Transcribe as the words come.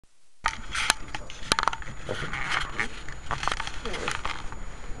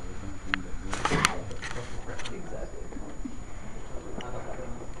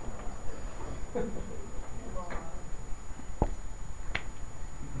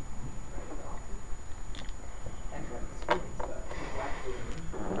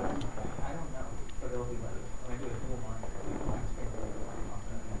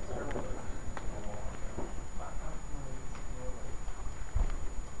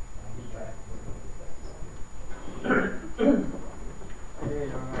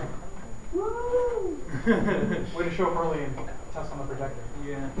Way to show up early and test on the projector.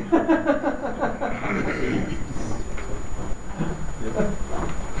 Yeah.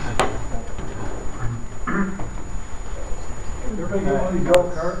 Everybody get one of these golf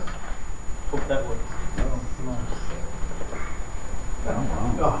carts? Hope that works.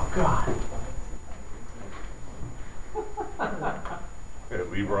 Oh, God. Hey,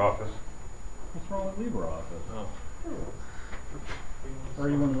 LibreOffice. What's wrong with LibreOffice? Oh. Or are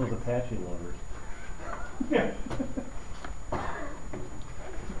you one of those Apache lovers? Yeah.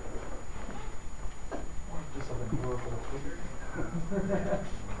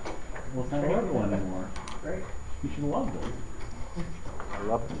 Well, it's not available anymore. Great. You should love this. I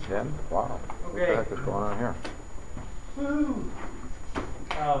love it, Ken. Wow. What the Okay. heck is going on here? Woo!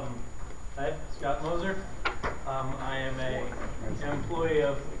 Hi, Scott Moser. I am an employee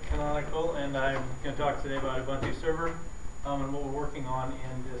of Canonical, and I'm going to talk today about Ubuntu Server and what we're working on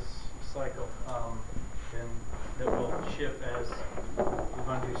in this cycle, and that will ship as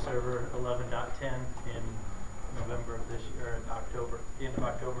Ubuntu Server 11.10 in November of this year, or in October, the end of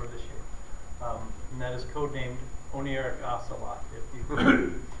October of this year. And that is codenamed Oniric Ocelot, if you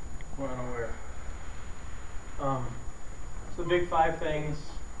were unaware. So the big five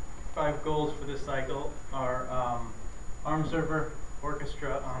goals for this cycle are ARM server,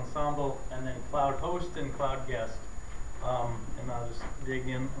 orchestra, ensemble, and then cloud host and cloud guest. And I'll just dig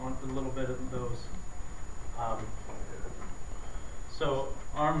in on a little bit of those. So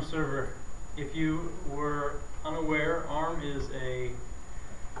ARM server, if you were unaware, ARM is a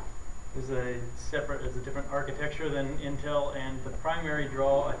different architecture than Intel, and the primary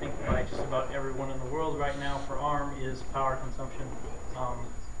draw, I think, by just about everyone in the world right now for ARM is power consumption.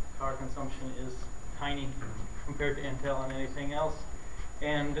 Power consumption is tiny compared to Intel and anything else,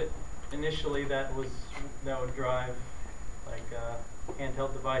 and initially that would drive like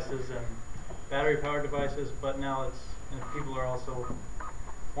handheld devices and battery-powered devices, but now people are also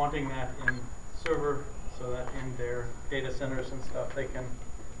wanting that in server, so that in their data centers and stuff they can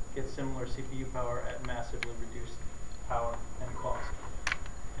get similar CPU power at massively reduced power and cost.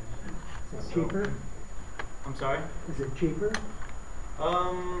 Is it cheaper? I'm sorry? Is it cheaper? I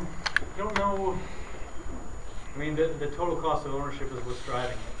don't know. I mean, the total cost of ownership is what's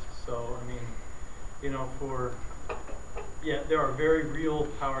driving it. So, I mean, you know, there are very real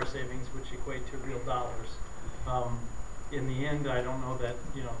power savings which equate to real dollars. In the end, I don't know that,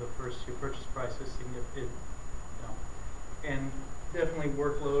 you know, your purchase price is significant, you know, and definitely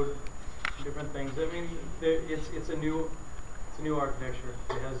workload, different things. I mean, it's a new architecture.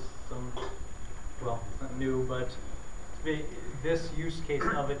 It has some, well, it's not new, but this use case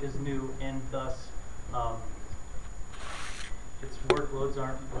of it is new, and thus its workloads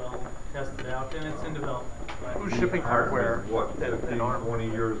aren't well tested out, and it's in development. Who's shipping hardware? What, 15,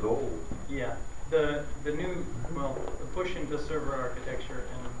 20 years old? Yeah, the push into server architecture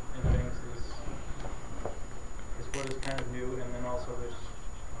and things is what is kind of new, and then also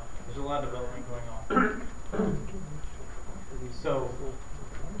there's a lot of development going on. So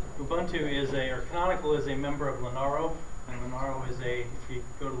Ubuntu is Canonical is a member of Linaro, and Linaro is if you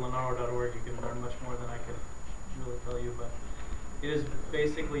go to linaro.org, you can learn much more than I could really tell you, but it is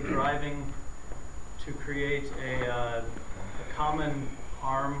basically driving to create a common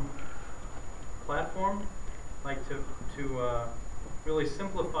ARM platform, like to really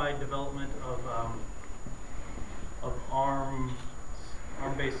simplify development of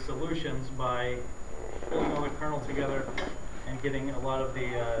ARM-based solutions by pulling all the kernel together and getting a lot of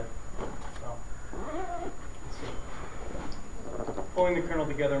the pulling the kernel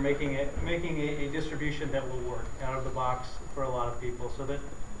together, making a distribution that will work out of the box for a lot of people. So that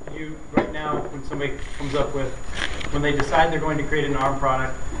right now, when somebody comes up with, when they decide they're going to create an ARM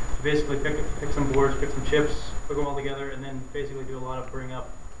product, basically pick some boards, pick some chips, hook them all together, and then basically do a lot of bring up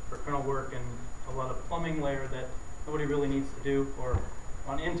for kernel work and a lot of plumbing layer that nobody really needs to do. Or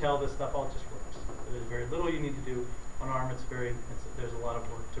on Intel, this stuff all just works. So there's very little you need to do. On ARM, there's a lot of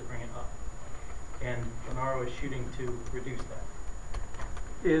work to bring it up. And Linaro is shooting to reduce that.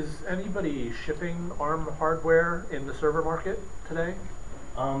 Is anybody shipping ARM hardware in the server market today?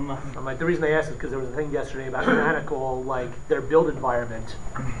 I'm like, the reason I asked is because there was a thing yesterday about Canonical, like their build environment,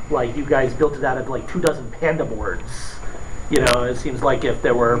 like you guys built it out of like 24 Panda boards. You know, it seems like if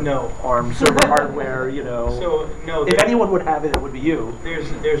there were No. ARM server hardware, you know, So, no. if anyone would have it, it would be you.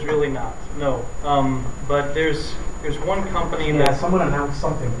 There's really not, no. But there's one company Yeah, that, someone announced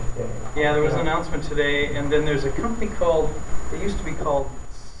something today. yeah, there was an announcement today, and then there's a company called, they used to be called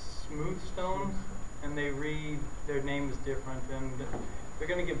Smoothstone, and their name is different, and they're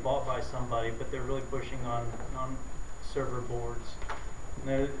gonna get bought by somebody, but they're really pushing on server boards.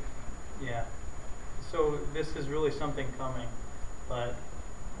 And yeah. So this is really something coming, but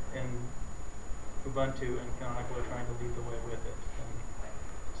Ubuntu and Canonical are trying to lead the way with it and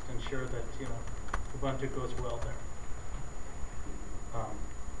just ensure that, you know, Ubuntu goes well there.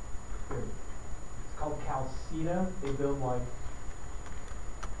 It's called Calcita. They build like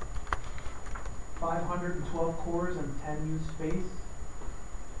 512 cores and 10 U space.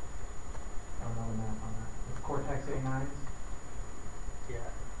 I don't know the math on that. It's Cortex A9s. Yeah.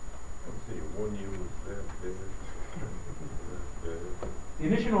 Let's see, one U is that big.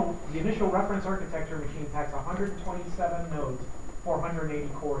 The initial reference architecture machine packs 127 nodes, 480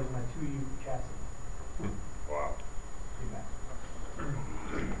 cores, and a 2U chassis. Wow.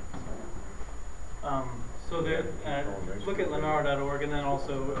 So there, look at lenar.org, and then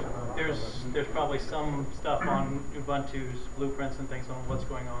also there's probably some stuff on Ubuntu's blueprints and things on what's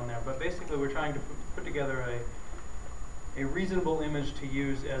going on there. But basically, we're trying to put together a reasonable image to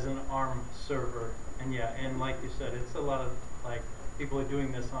use as an ARM server. And yeah, and like you said, it's a lot of like people are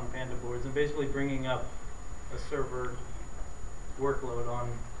doing this on Panda boards and basically bringing up a server workload on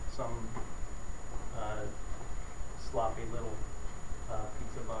some sloppy little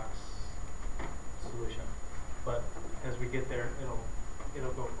pizza box solution. But as we get there,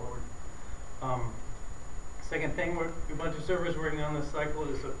 it'll go forward. Second thing Ubuntu server is working on this cycle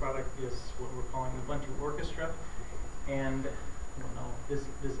is what we're calling Ubuntu Orchestra. And I don't know,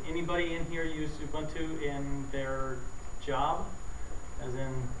 does anybody in here use Ubuntu in their job, as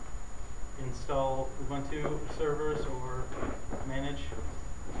in install Ubuntu servers or manage?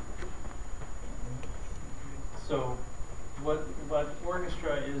 So what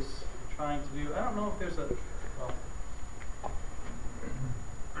Orchestra is trying to do, I don't know if there's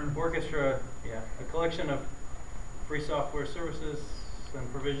Orchestra, yeah, a collection of free software services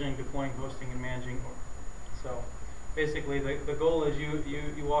and provisioning, deploying, hosting, and managing. So basically, the goal is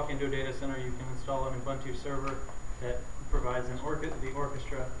you walk into a data center, you can install an Ubuntu server that provides the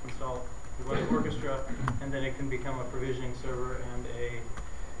orchestra, install Ubuntu Orchestra, and then it can become a provisioning server and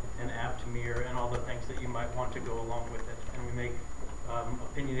an app to mirror and all the things that you might want to go along with it. And we make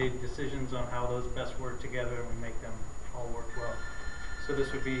opinionated decisions on how those best work together, and we make them all work well. So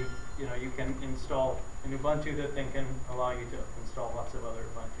this would be, you know, you can install an Ubuntu that then can allow you to install lots of other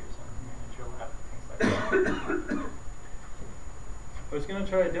Ubuntus and manage your lab and things like that. I was going to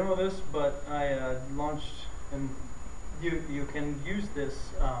try to demo this, but I launched, and you can use this.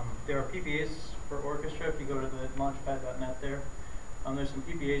 There are PPAs for Orchestra if you go to the launchpad.net there. There's some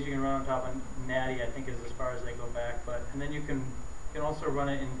PPAs you can run on top of Natty, I think is as far as they go back. And then you can also run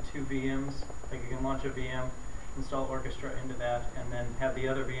it in 2 VMs. Like you can launch a VM, install Orchestra into that, and then have the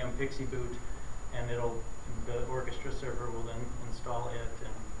other VM Pixie boot, and the Orchestra server will then install it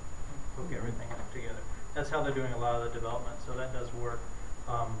and hook everything up together. That's how they're doing a lot of the development, so that does work.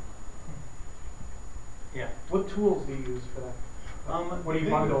 Yeah. What tools do you use for that? What do you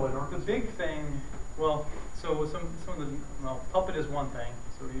bundle in Orchestra? The big thing, well, so some of the, Puppet is one thing,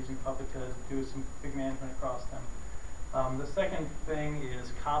 so we're using Puppet to do some big management across them. The second thing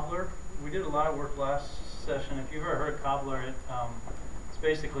is Cobbler. We did a lot of work last session. If you've ever heard Cobbler, it's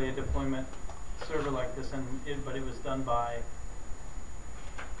basically a deployment server like this, but it was done by,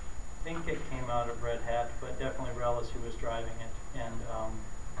 I think it came out of Red Hat, but definitely Relish who was driving it.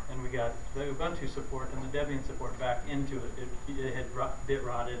 And we got the Ubuntu support and the Debian support back into it. It had bit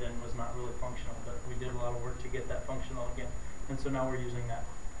rotted and was not really functional, but we did a lot of work to get that functional again. And so now we're using that.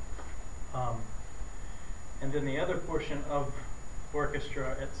 And then the other portion of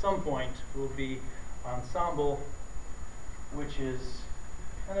Orchestra at some point will be Ensemble, which is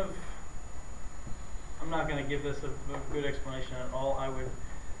kind of, I'm not going to give this a good explanation at all. I would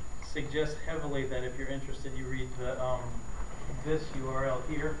suggest heavily that if you're interested, you read the this URL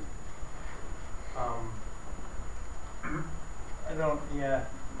here. I don't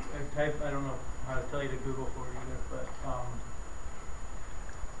know how to tell you to Google for it either, but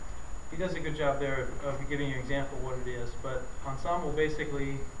he does a good job there of giving you an example of what it is. But Ensemble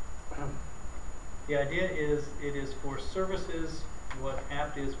basically, the idea is it is for services what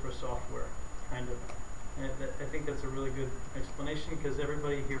apt is for software, kind of. And I think that's a really good explanation because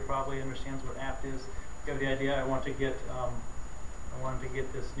everybody here probably understands what apt is. You have the idea. I wanted to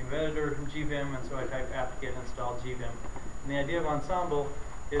get this new editor from GVim, and so I type apt get install GVim. And the idea of Ensemble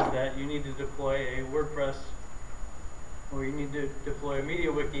is that you need to deploy a WordPress, or you need to deploy a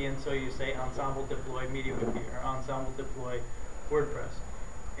MediaWiki, and so you say Ensemble deploy MediaWiki or Ensemble deploy WordPress.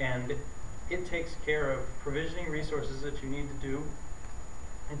 And it takes care of provisioning resources that you need to do.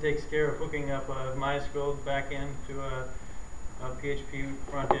 It takes care of hooking up a MySQL backend to a PHP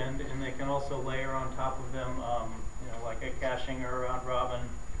front end, and they can also layer on top of them, you know, like a caching or a round robin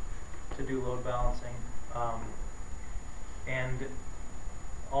to do load balancing. And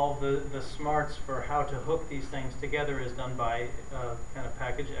all the smarts for how to hook these things together is done by kind of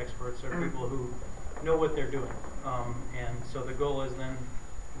package experts or people who know what they're doing. And so the goal is then,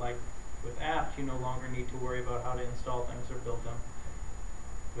 like with apt, you no longer need to worry about how to install things or build them.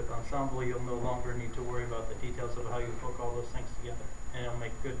 With Ensemble, you'll no longer need to worry about the details of how you hook all those things together. And it'll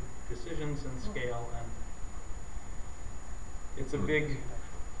make good decisions and scale. And it's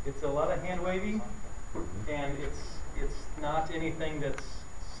it's a lot of hand wavy, and it's not anything that's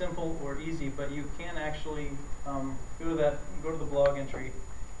simple or easy, but you can actually go to the blog entry.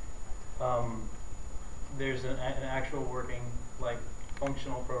 There's an actual working, like,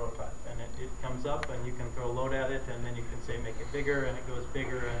 functional prototype, and it comes up, and you can throw a load at it, and then you can say make it bigger, and it goes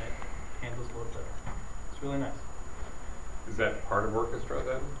bigger, and it handles load better. It's really nice. Is that part of Orchestra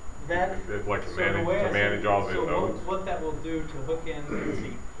then? That Is it like to so manage, the way to I manage said- all the so nodes? what that will do to hook in, let's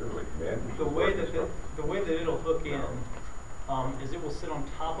see, Sort of like manage the way that orchestra. the way that it'll hook in is it will sit on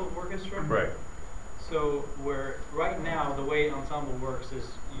top of Orchestra. Right. So where right now the way Ensemble works is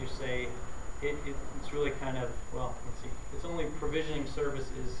you say it's really kind of, well, let's see, its only provisioning service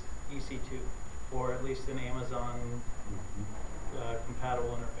is EC2, or at least an Amazon compatible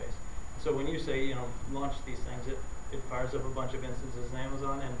interface. So when you say, you know, launch these things, it fires up a bunch of instances in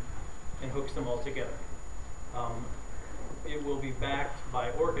Amazon and hooks them all together. It will be backed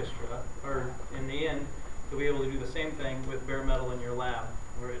by Orchestra, or in the end, you'll be able to do the same thing with bare metal in your lab,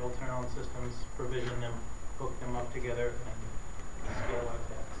 where it'll turn on systems, provision them, hook them up together, and scale like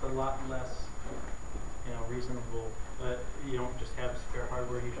that. It's a lot less, you know, reasonable. You don't just have spare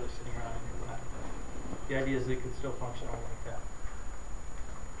hardware usually sitting around in your lab. The idea is it could still function all like that.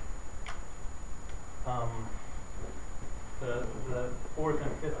 The fourth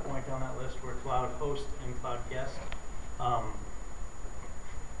and fifth point on that list were cloud host and cloud guest.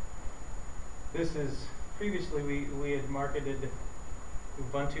 This is, previously we had marketed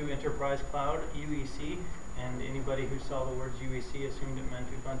Ubuntu Enterprise Cloud, UEC, and anybody who saw the words UEC assumed it meant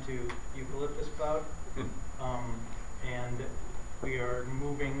Ubuntu Eucalyptus Cloud. And we are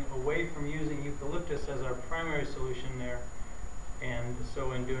moving away from using Eucalyptus as our primary solution there. And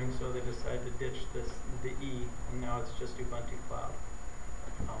so in doing so, they decided to ditch the E, and now it's just Ubuntu Cloud.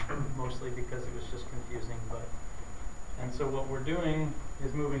 Mostly because it was just confusing, and so what we're doing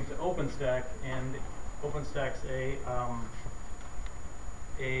is moving to OpenStack, and OpenStack's a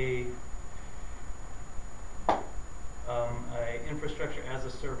infrastructure as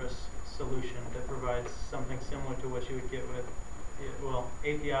a service solution that provides something similar to what you would get with, well,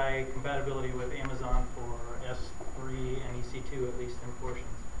 API compatibility with Amazon for S3 and EC2, at least in portions.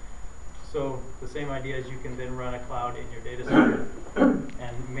 So the same idea is you can then run a cloud in your data center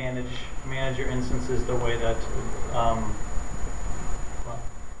and manage your instances the way that, well,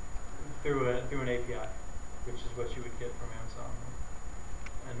 through an API, which is what you would get from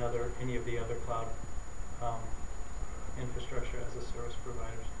Amazon, any of the other cloud infrastructure as a service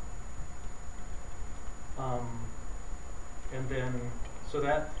providers. And then, so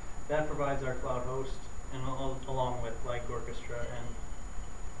that provides our cloud host, and along with like Orchestra, and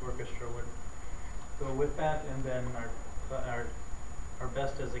Orchestra would go with that. And then our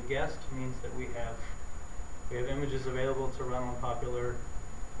best as a guest means that we have images available to run on popular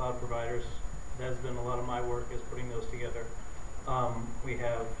cloud providers. That's been a lot of my work, is putting those together. We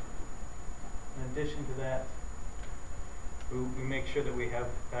have, in addition to that, we make sure that we have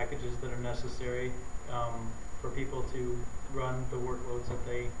packages that are necessary for people to run the workloads that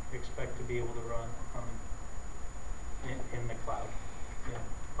they expect to be able to run in the cloud. Yeah,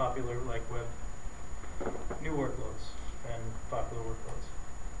 popular, like web, new workloads and popular workloads.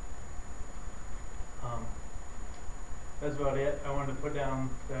 That's about it. I wanted to put down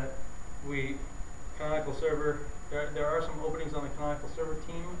that Canonical Server, there are some openings on the Canonical Server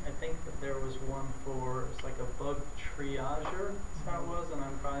team. I think that there was one for, it's like a bug triager, that's how it was, and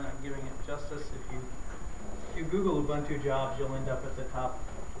I'm probably not giving it justice. If you Google Ubuntu jobs, you'll end up at the top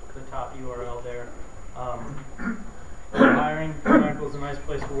URL there. Hiring, Canonical is a nice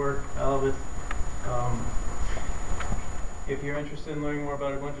place to work. I love it. If you're interested in learning more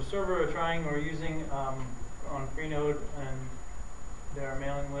about Ubuntu Server or trying or using on Freenode, and there are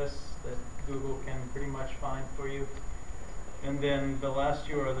mailing lists that Google can pretty much find for you. And then the last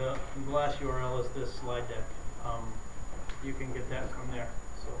URL is this slide deck. You can get that from there.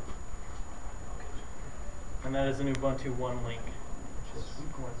 So, and that is an Ubuntu 1 link, which is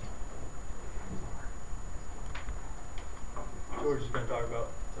George is going to talk about.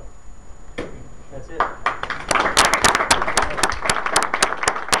 So that's it.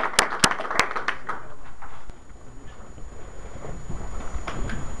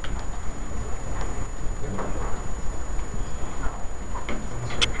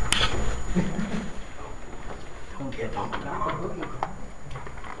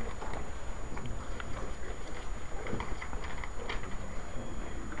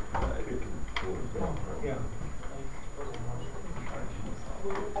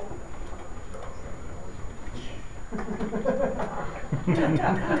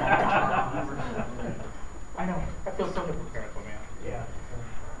 I know. I feel so hypocritical, man. Yeah.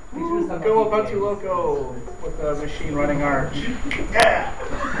 Go Ubuntu Loco with the machine running Arch. Yeah.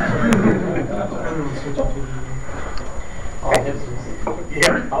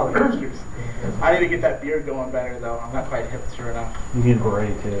 Yeah. All the hipsters. I need to get that beard going better though. I'm not quite hipster enough. You need a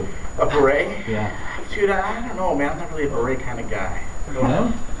beret too. A beret? Yeah. Dude, I don't know, man. I'm not really a beret kind of guy.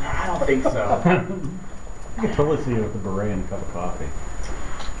 No? I don't think so. I can totally see you with a beret and a cup of coffee.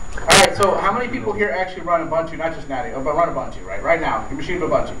 Alright, so how many people here actually run Ubuntu, not just Natty, but run Ubuntu, right? Right now, your machine of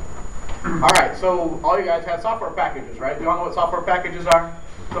Ubuntu. Alright, so all you guys have software packages, right? You all know what software packages are?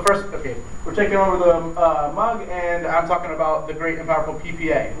 So first, okay, we're taking over the mug, and I'm talking about the great and powerful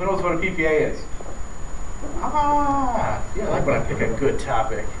PPA. Who knows what a PPA is? Ah, yeah, I like when I pick a good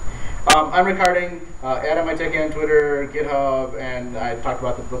topic. I'm Rick Harding, Adam I take on Twitter, GitHub, and I talked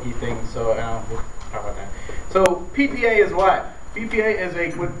about the bookie thing, so we'll talk about that. So PPA is what? PPA is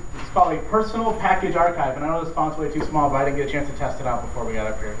it's called a personal package archive, and I know this font's way too small, but I didn't get a chance to test it out before we got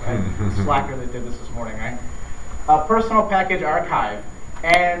up here. Slacker that did this morning, right? A personal package archive,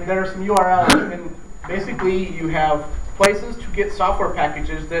 and there are some URLs, and basically you have places to get software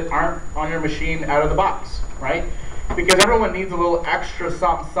packages that aren't on your machine out of the box, right? Because everyone needs a little extra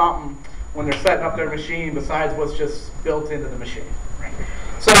something when they're setting up their machine besides what's just built into the machine, right?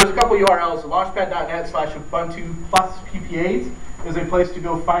 So there's a couple URLs. Launchpad.net/Ubuntu+PPAs is a place to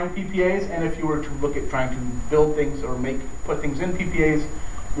go find PPAs, and if you were to look at trying to build things or put things in PPAs,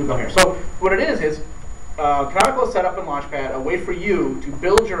 you go here. So what it is Canonical is set up in Launchpad, a way for you to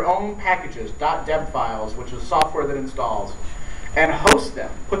build your own packages, .deb files, which is software that installs, and host them.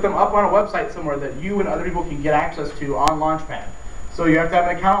 Put them up on a website somewhere that you and other people can get access to on Launchpad. So you have to have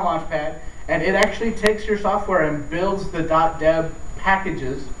an account on Launchpad, and it actually takes your software and builds the .deb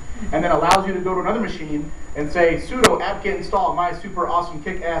packages, and then allows you to go to another machine and say sudo apt-get install my super awesome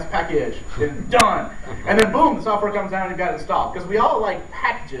kick-ass package, and done. And then boom, the software comes down and you've got it installed. Because we all like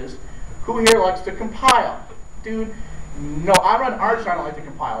packages. Who here likes to compile? Dude, no, I run Arch and I don't like to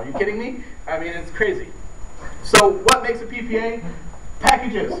compile. Are you kidding me? I mean, it's crazy. So what makes a PPA?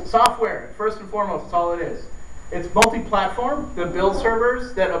 Packages, software, first and foremost, that's all it is. It's multi-platform. The build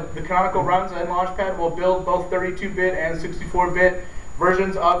servers that the Canonical runs and Launchpad will build both 32-bit and 64-bit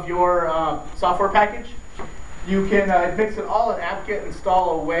versions of your software package. You can mix it all in apt-get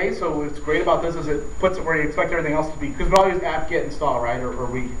install away. So what's great about this is it puts it where you expect everything else to be. Because we all use apt-get install, right? Or are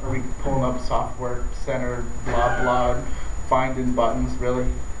we pulling up software center, blah, blah, finding buttons? Really?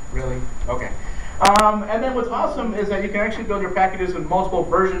 Really? Okay. And then what's awesome is that you can actually build your packages in multiple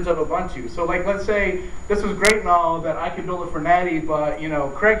versions of Ubuntu. So like, let's say this is great and all that I can build it for Natty, but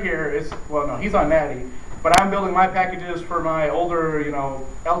Craig here is, well, no, he's on Natty, but I'm building my packages for my older,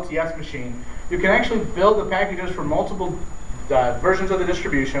 LTS machine. You can actually build the packages for multiple versions of the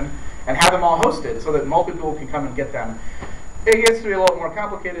distribution and have them all hosted so that multiple people can come and get them. It gets to be a little more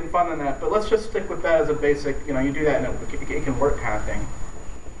complicated and fun than that, but let's just stick with that as a basic, you do that and it can work kind of thing.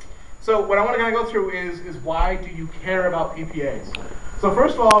 So what I want to kind of go through is why do you care about PPAs? So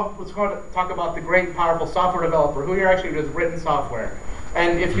first of all, let's go to talk about the great and powerful software developer. Who here actually has written software?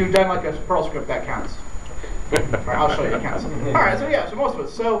 And if you've done like a Perl script, that counts. All right, I'll show you, it counts. All right, so yeah, so most of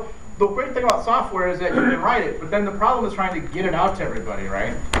us. So the great thing about software is that you can write it, but then the problem is trying to get it out to everybody,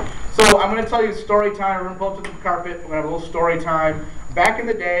 right? So I'm going to tell you a story time. We're going to pull up to the carpet. We're going to have a little story time. Back in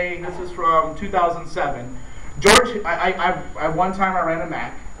the day, this is from 2007. George, one time I ran a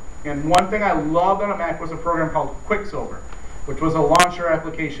Mac, and one thing I loved on a Mac was a program called Quicksilver, which was a launcher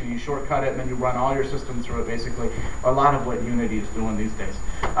application. You shortcut it, and then you run all your systems through it, basically. A lot of what Unity is doing these days.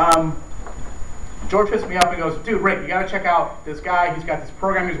 George hits me up and goes, dude, Rick, you got to check out this guy. He's got this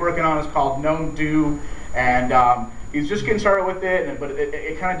program he's working on. It's called Known Do, and he's just getting started with it. But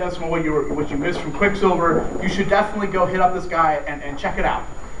it kind of does some of what you missed from Quicksilver. You should definitely go hit up this guy and check it out.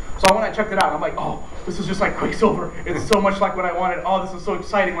 So when I checked it out, I'm like, oh, this is just like Quicksilver. It's so much like what I wanted. Oh, this is so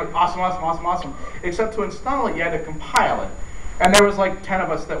exciting. Like, awesome. Except to install it, you had to compile it. And there was like 10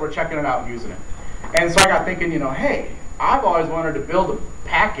 of us that were checking it out and using it. And so I got thinking, hey, I've always wanted to build a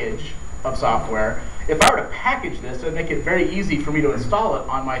package of software. If I were to package this, it'd make it very easy for me to install it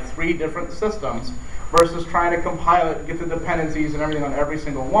on my 3 different systems versus trying to compile it, get the dependencies and everything on every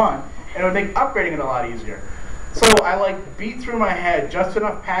single one. And it would make upgrading it a lot easier. So I beat through my head just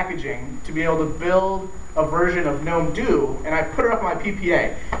enough packaging to be able to build a version of GNOME Do, and I put it up on my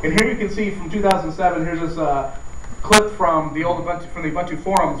PPA. And here you can see from 2007, here's this clip from the Ubuntu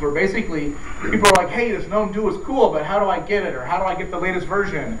forums where basically people are like, hey, this GNOME Do is cool, but how do I get it? Or how do I get the latest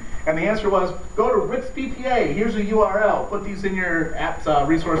version? And the answer was, go to Rick's PPA, here's a URL, put these in your apps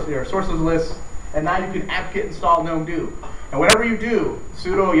your sources list, and now you can apt-get install GNOME Do. And whenever you do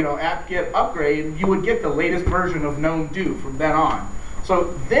sudo apt-get upgrade, you would get the latest version of GNOME Do from then on.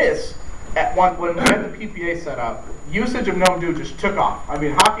 So this, when we had the PPA set up, usage of GNOME Do just took off. I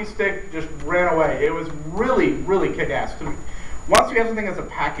mean, hockey stick just ran away. It was really, really kick-ass. Once you have something as a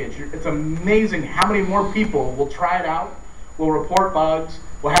package, it's amazing how many more people will try it out, will report bugs,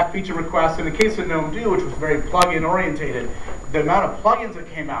 will have feature requests. In the case of GNOME Do, which was very plugin orientated, the amount of plugins that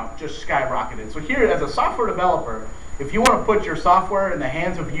came out just skyrocketed. So here, as a software developer, if you want to put your software in the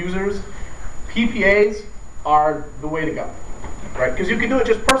hands of users, PPAs are the way to go, right? Because you can do it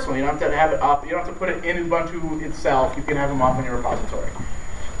just personally. You don't have to have it up. You don't have to put it in Ubuntu itself. You can have them up in your repository.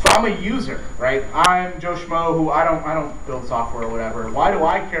 So I'm a user, right? I'm Joe Schmo who I don't build software or whatever. Why do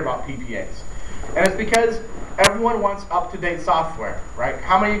I care about PPAs? And it's because everyone wants up-to-date software, right?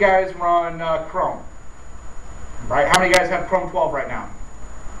 How many of you guys run Chrome? Right? How many of you guys have Chrome 12 right now?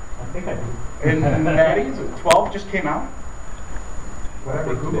 I think I do. And Natty's 12 just came out.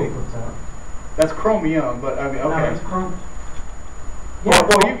 Whatever Google puts out. That's Chromium, but I mean, okay. No, it's Chrome.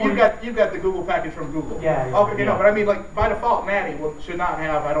 Well, you've got the Google package from Google. Yeah. Okay, no, but I mean, like by default, Natty should not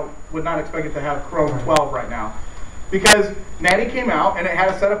have. Would not expect it to have Chrome 12 right now, because Natty came out and it had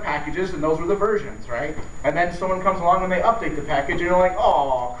a set of packages, and those were the versions, right? And then someone comes along and they update the package, and you're like,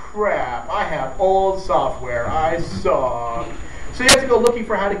 oh crap, I have old software, I suck. So you have to go looking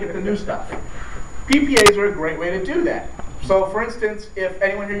for how to get the new stuff. PPAs are a great way to do that. So for instance, if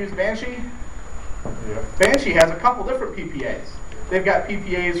anyone here uses Banshee, Banshee has a couple different PPAs. They've got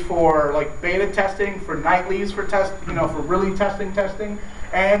PPAs for like beta testing, for nightlies for for really testing,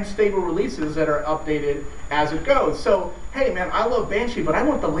 and stable releases that are updated as it goes. So, hey man, I love Banshee, but I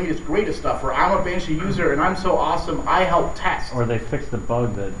want the latest, greatest stuff, or I'm a Banshee user and I'm so awesome, I help test. Or they fixed the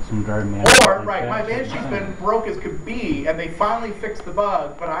bug that's been driving me Or, right, my Banshee's been broke as could be, and they finally fixed the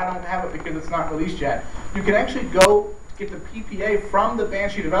bug, but I don't have it because it's not released yet. You can actually go get the PPA from the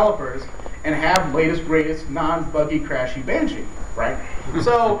Banshee developers and have latest, greatest, non-buggy, crashy Banshee, right?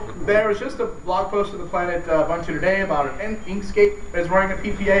 So there was just a blog post of the Planet Ubuntu today about an Inkscape is running a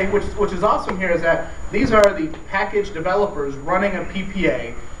PPA, which is awesome here is that these are the package developers running a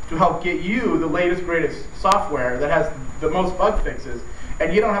PPA to help get you the latest, greatest software that has the most bug fixes.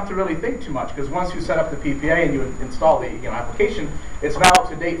 And you don't have to really think too much, because once you set up the PPA and you install the application, it's now up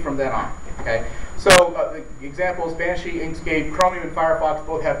to date from then on. Okay. So the examples: Banshee, Inkscape, Chromium, and Firefox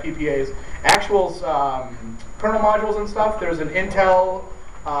both have PPAs. Actual kernel modules and stuff. There's an Intel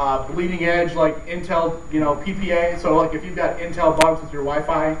bleeding edge, like Intel, PPA. So like if you've got Intel bugs with your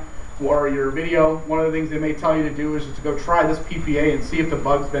Wi-Fi or your video, one of the things they may tell you to do is just to go try this PPA and see if the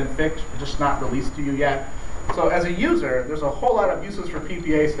bug's been fixed, just not released to you yet. So as a user, there's a whole lot of uses for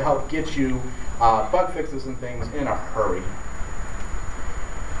PPAs to help get you bug fixes and things in a hurry.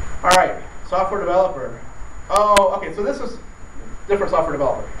 All right, software developer. Oh, okay, so this is different software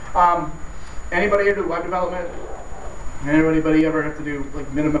developer. Anybody here do web development? Anybody ever have to do like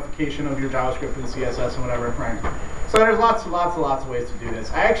minimification of your JavaScript and CSS and whatever, right? So there's lots of ways to do this.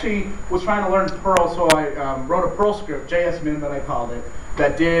 I actually was trying to learn Perl, so I wrote a Perl script, JSmin that I called it,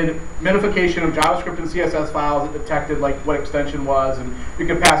 that did minification of JavaScript and CSS files. It detected like what extension was, and you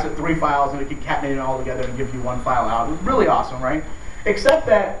could pass it 3 files and it could concatenate it all together and give you 1 file out. It was really awesome, right? Except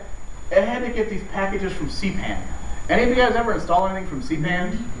that it had to get these packages from CPAN. Any of you guys ever install anything from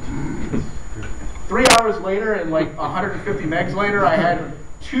CPAN? 3 hours later and like 150 megs later, I had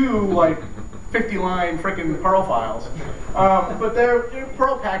 2 like 50-line freaking Perl files. But they're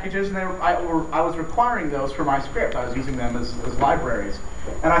Perl packages, and I was requiring those for my script. I was using them as libraries.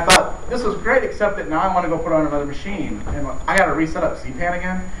 And I thought, this is great, except that now I want to go put it on another machine. And I got to reset up CPAN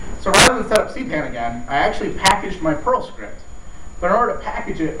again. So rather than set up CPAN again, I actually packaged my Perl script. But in order to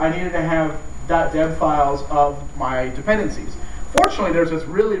package it, I needed to have .deb files of my dependencies. Fortunately, there's this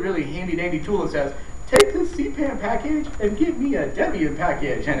really, really handy-dandy tool that says, take this CPAN package and give me a Debian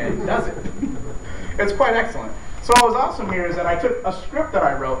package, and it does it. It's quite excellent. So what was awesome here is that I took a script that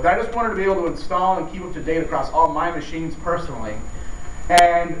I wrote that I just wanted to be able to install and keep up to date across all my machines personally,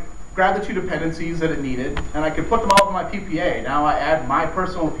 and grab the two dependencies that it needed, and I could put them all in my PPA. Now I add my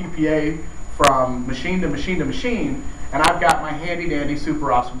personal PPA from machine to machine to machine, and I've got my handy-dandy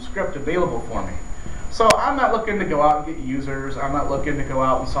super awesome script available for me. So I'm not looking to go out and get users, I'm not looking to go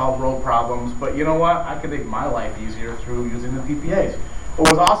out and solve world problems, but you know what? I can make my life easier through using the PPAs.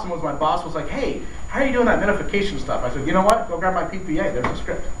 What was awesome was my boss was like, hey, how are you doing that minification stuff? I said, you know what? Go grab my PPA, there's a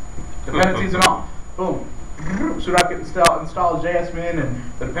script. Dependencies and all. Boom. So I can install JSMin, and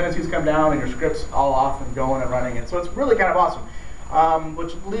the dependencies come down, and your script's all off and going and running. And so it's really kind of awesome.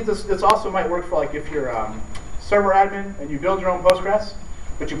 Which leads us, this also might work for like if you're server admin and you build your own Postgres,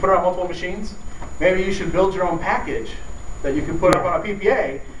 but you put it on multiple machines. Maybe you should build your own package that you can put up on a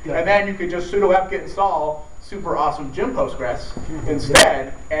PPA, and then you could just sudo apt-get install super awesome Gym Postgres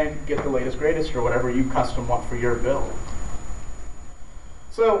instead, and get the latest, greatest, or whatever you custom want for your build.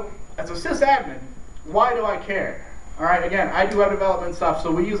 So, as a sysadmin, why do I care? All right, again, I do web development stuff,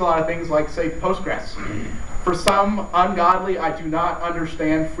 so we use a lot of things like, say, Postgres. For some ungodly, I do not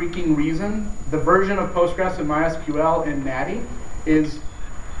understand freaking reason, the version of Postgres in MySQL in Natty is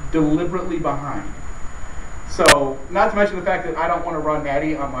deliberately behind. So, not to mention the fact that I don't want to run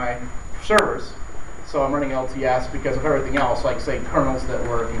Natty on my servers, so I'm running LTS because of everything else, like say kernels that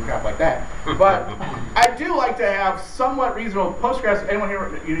work and crap like that. But I do like to have somewhat reasonable Postgres. Anyone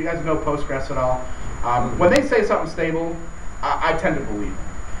here, you guys know Postgres at all? When they say something stable, I tend to believe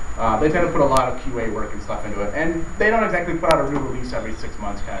it. They tend to put a lot of QA work and stuff into it, and they don't exactly put out a new release every 6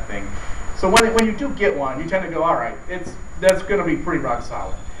 months kind of thing. So when you do get one, you tend to go, all right, that's going to be pretty rock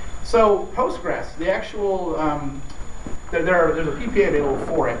solid. So Postgres, the actual, there's a PPA available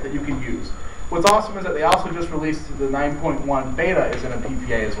for it that you can use. What's awesome is that they also just released the 9.1 beta is in a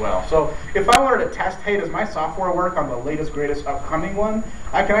PPA as well. So if I wanted to test, hey, does my software work on the latest, greatest upcoming one,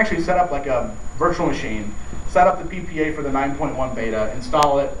 I can actually set up like a virtual machine, set up the PPA for the 9.1 beta,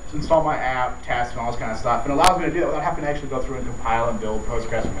 install it, install my app, test, and all this kind of stuff. And it allows me to do that without having to actually go through and compile and build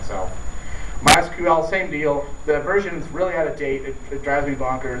Postgres myself. MySQL, same deal. The version is really out of date. It drives me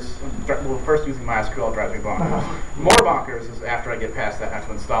bonkers. Well, first using MySQL drives me bonkers. More bonkers is after I get past that, I have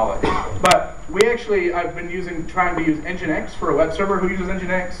to install it. But we actually, I've been trying to use Nginx for a web server. Who uses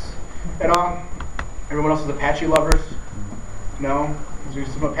Nginx at all? Everyone else is Apache lovers? No? There's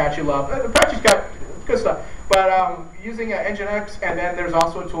some Apache love. Apache's got good stuff. But using Nginx, and then there's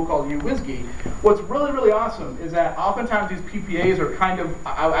also a tool called uWSGI. What's really, really awesome is that oftentimes these PPAs are kind of,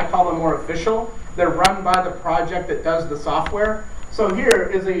 I call them more official. They're run by the project that does the software. So here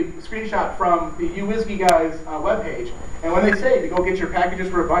is a screenshot from the uWSGI guys' webpage. And when they say to go get your packages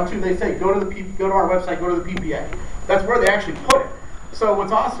for Ubuntu, they say go to our website, go to the PPA. That's where they actually put it. So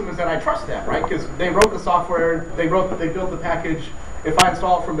what's awesome is that I trust them, right? Because they wrote the software, they built the package. If I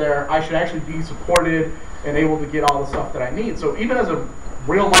install it from there, I should actually be supported and able to get all the stuff that I need. So even as a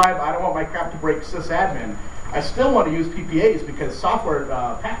real live, I don't want my crap to break sysadmin, I still want to use PPAs because software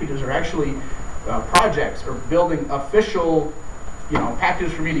packages are actually projects or building official,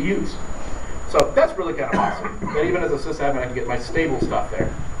 packages for me to use. So that's really kind of awesome. That even as a sysadmin, I can get my stable stuff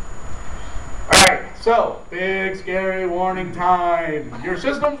there. All right, so big scary warning time. Your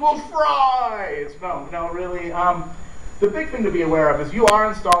systems will fry. No, really. The big thing to be aware of is you are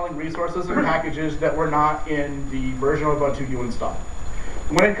installing resources and packages that were not in the version of Ubuntu you installed.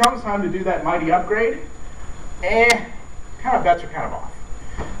 When it comes time to do that mighty upgrade, kind of bets are kind of off.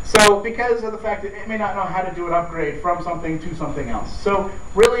 So because of the fact that it may not know how to do an upgrade from something to something else. So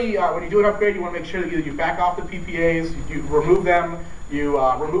really, when you do an upgrade, you want to make sure that either you back off the PPAs, you remove them, you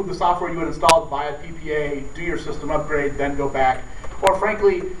remove the software you had installed via PPA, do your system upgrade, then go back. Or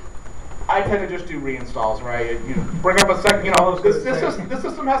frankly, I tend to just do reinstalls, right? Bring up a second, this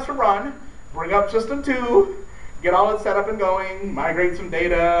system has to run, bring up system 2, get all it set up and going, migrate some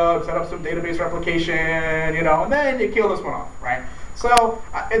data, set up some database replication, and then you kill this one off, right? So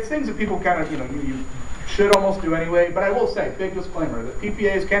it's things that people kind of, you should almost do anyway, but I will say, big disclaimer, that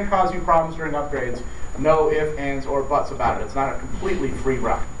PPAs can cause you problems during upgrades. No ifs, ands, or buts about it. It's not a completely free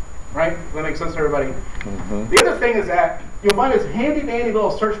run, right? Does that make sense to everybody? Mm-hmm. The other thing is that you'll find this handy-dandy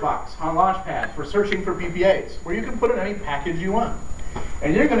little search box on Launchpad for searching for PPAs, where you can put in any package you want.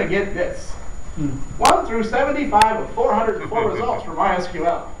 And you're going to get this. 1 through 75 of 404 results for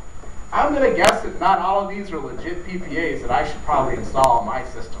MySQL. I'm going to guess that not all of these are legit PPAs that I should probably install on my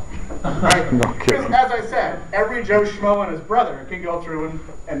system. Right? No Because kidding. as I said, every Joe Schmo and his brother can go through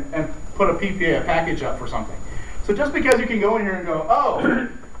and put a PPA, a package up for something. So just because you can go in here and go, oh,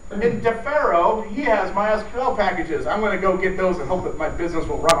 in DeFaro, he has MySQL packages. I'm going to go get those and hope that my business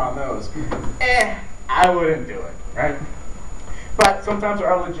will run on those. I wouldn't do it, right? But sometimes there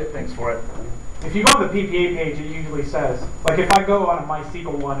are legit things for it. If you go on the PPA page, it usually says, like if I go on a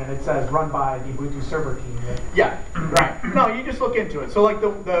MySQL one and it says run by the Ubuntu server team. Yeah, right. No, you just look into it. So like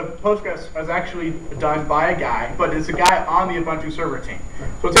the Postgres is actually done by a guy, but it's a guy on the Ubuntu server team.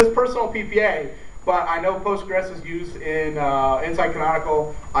 So it's his personal PPA, but I know Postgres is used in inside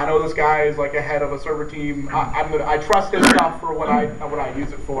Canonical. I know this guy is like a head of a server team. I trust his stuff for what I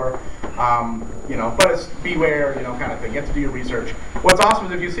use it for. You know, but it's beware, you know, kind of thing. You have to do your research. What's awesome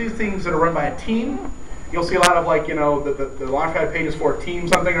is if you see things that are run by a team, you'll see a lot of like, you know, the Launchpad page is for a team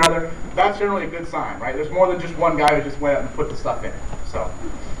something or other. That's generally a good sign, right? There's more than just one guy who just went out and put the stuff in it. So,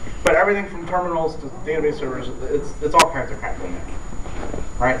 but everything from terminals to database servers, it's all kinds of crap in there.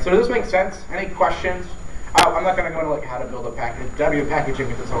 Right, so does this make sense? Any questions? I'm not going to go into like how to build a package. W packaging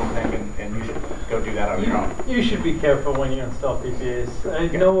is its own thing, and you should go do that on your own. You should be careful when you install PPAs.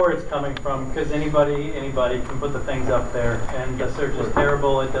 I know where it's coming from because anybody can put the things up there, and the search is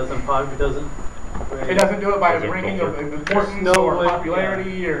terrible. It doesn't It doesn't do it by Doesn't ranking filter. of importance or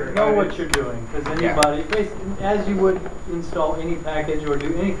popularity or know what you're doing because Yeah. anybody, as you would install any package or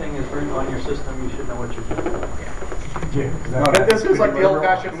do anything that's written on your system, you should know what you're doing. No, this is like the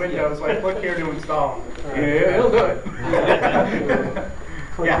old-fashioned Windows, like click here to install. Yeah, it'll do it.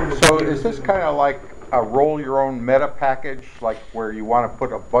 Yeah. So is this kind of like a roll your own meta package, like where you want to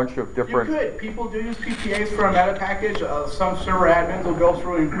put a bunch of You different? could. People do use PPAs for a meta package. Some server admins will go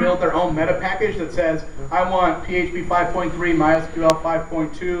through and build their own meta package that says, I want PHP 5.3, MySQL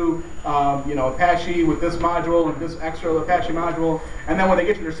 5.2, you know, Apache with this module and this extra Apache module. And then when they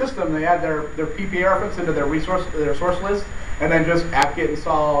get to their system, they add their PPA reference into their source list, and then just apt-get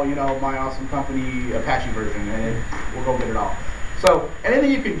install, you know, my awesome company Apache version, and it will go get it all. So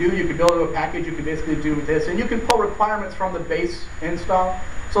anything you can do, you can build a package, you can basically do this, and you can pull requirements from the base install.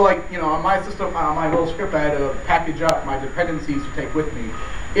 So like, you know, on my system, on my little script, I had to package up my dependencies to take with me.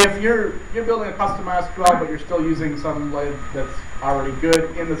 If you're building a custom MySQL, but you're still using some lib that's already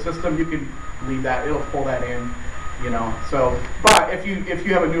good in the system, you can leave that, it'll pull that in, you know. So, but if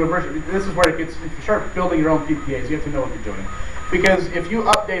you have a newer version, this is where it gets, if you start building your own PPAs, you have to know what you're doing. Because if you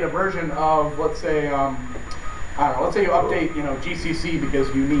update a version of, let's say, I don't know, let's say you update, you know, GCC because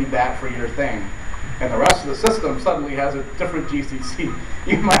you need that for your thing, and the rest of the system suddenly has a different GCC.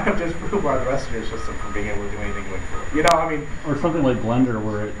 You might have just disbarred the rest of your system from being able to do anything going forward. You know, I mean. Or something like Blender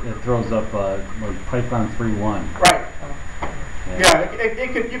where it throws up like Python 3.1. Right. Yeah,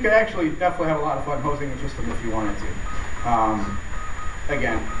 you could actually definitely have a lot of fun hosting the system if you wanted to.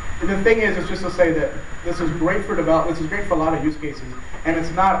 Again, the thing is, it's just to say that this is great for development. This is great for a lot of use cases, and it's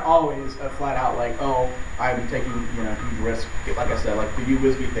not always a flat out like, oh, I'm taking, you know, huge risk. Like I said, like the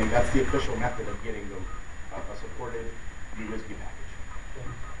UWSB thing. That's the official method of getting a supported UWSB package.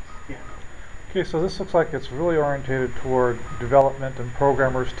 Yeah. Okay, so this looks like it's really orientated toward development and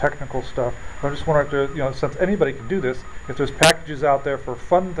programmers, technical stuff. I just wanted to, you know, since anybody can do this, if there's packages out there for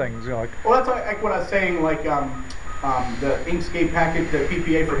fun things, you know, like. Well, that's like what I was saying, like the Inkscape package, the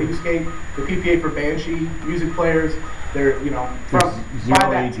PPA for Inkscape, the PPA for Banshee music players. They're, you know, from by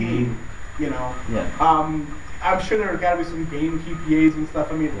that team, you know. Yeah. I'm sure there's got to be some game PPAs and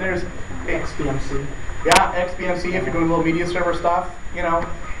stuff. I mean, there's XBMC. Yeah, XBMC if you're doing little media server stuff, you know,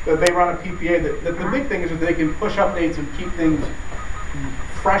 that they run a PPA. The big thing is that they can push updates and keep things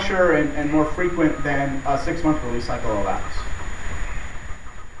fresher and more frequent than a 6-month release cycle allows.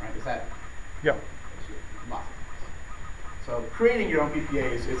 Right? Is that? Yeah. Lots of things. So creating your own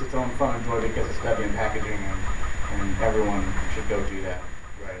PPAs is its own fun and joy because it's Debian packaging, and everyone should go do that.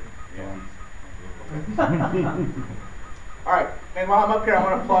 Right. Yeah. All right, and while I'm up here, I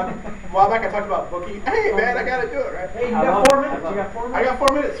want to plug. A while back, I talked about Bookie. Hey, man, I got to do it, right? Hey, you got 4 minutes. You got 4 minutes. I got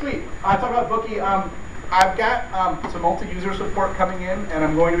 4 minutes. Sweet. I talked about Bookie. I've got some multi-user support coming in, and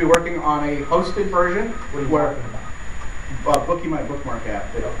I'm going to be working on a hosted version where Bookie, my bookmark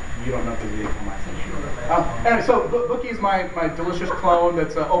app. You don't know because you didn't come my Anyway, so Bookie is my delicious clone.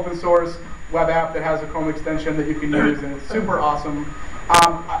 That's an open source web app that has a Chrome extension that you can use, and it's super awesome.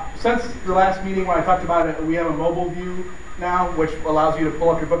 Since the last meeting when I talked about it, we have a mobile view now, which allows you to pull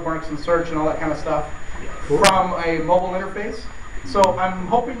up your bookmarks and search and all that kind of stuff from a mobile interface. So I'm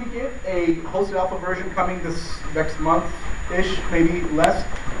hoping to get a hosted alpha version coming this next month-ish, maybe less.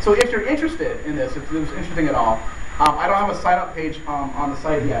 So if you're interested in this, if it was interesting at all, I don't have a sign up page on the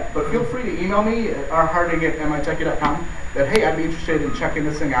site yet, but feel free to email me at rharding@mitechie.com that, hey, I'd be interested in checking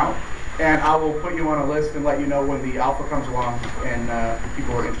this thing out. And I will put you on a list and let you know when the alpha comes along and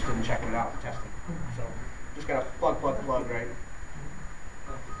people are interested in checking it out and testing. So just got to plug, right?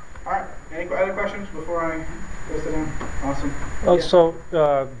 All right. Any other questions before I go sit down? Awesome. Oh, Yeah. so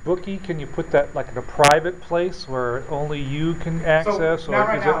Bookie, can you put that like in a private place where only you can access, So now, or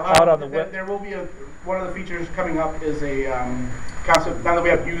right is now, it out on the web? there will be one of the features coming up is a concept, now that we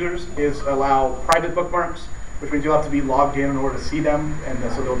have users, is allow private bookmarks, which means you'll have to be logged in order to see them, and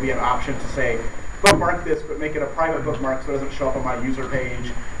so there'll be an option to say, bookmark this, but make it a private bookmark so it doesn't show up on my user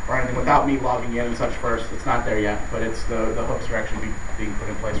page or anything without me logging in and such first. It's not there yet, but it's the hooks are actually being put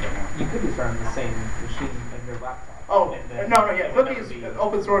in place right now. You could just run the same machine in your laptop. Oh, And then no, yeah. it would Bookie never is be-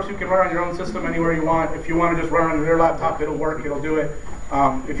 open source. You can run on your own system anywhere you want. If you want to just run on your laptop, it'll work. It'll do it.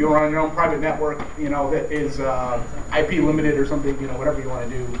 If you run on your own private network, that is IP limited or something, whatever you want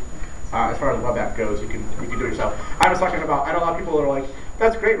to do. As far as the web app goes, you can do it yourself. I was talking about. I know a lot of people that are like,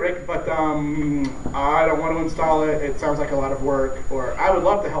 "That's great, Rick, but I don't want to install it. It sounds like a lot of work." Or I would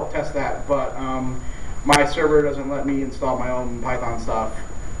love to help test that, but my server doesn't let me install my own Python stuff.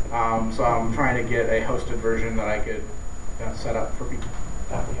 So I'm trying to get a hosted version that I could set up for people.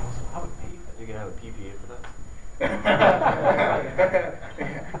 That would be awesome. I would pay for that. You can have a PPA for that.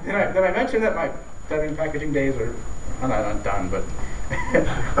 Did I mention that my setting packaging days are not done, but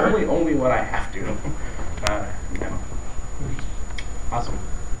only when I have to. Awesome.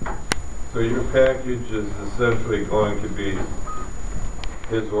 So your package is essentially going to be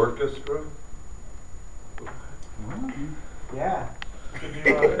his orchestra? Yeah. You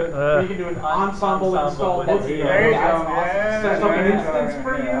can do an ensemble install with book. the- There you go. That's awesome. Yeah, Set up an yeah, instance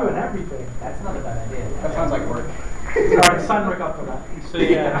for you yeah. and everything. That's not a bad idea. That sounds like work. Sorry, sign Rick up for that. So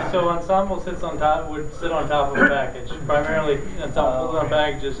yeah, so Ensemble would sit on top of a package, primarily Ensemble on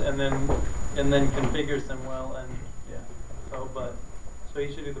packages, and then configures them well, and yeah. So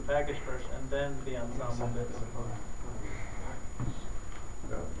you should do the package first, and then the Ensemble bits.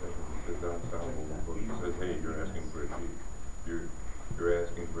 No, the ensemble book says, hey, you're asking for a C. You're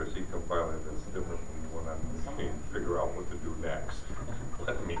asking for a C compiler that's different from the one on the machine. Figure out what to do next.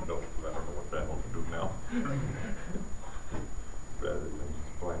 Let me know, 'cause I don't know what the hell to do now. Rather than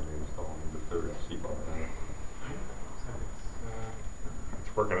just blindly installing the third C compiler.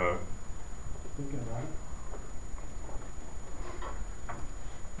 It's working on it.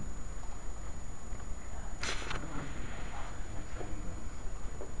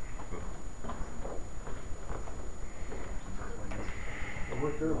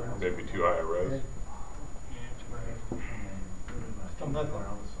 Maybe too high a res. Still nothing.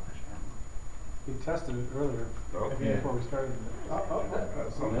 We tested it earlier, No? before we started.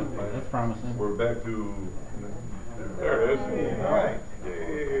 That's something. That's promising. We're back to. There it is. All right.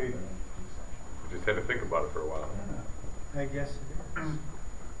 Yay. Just had to think about it for a while. I guess it is.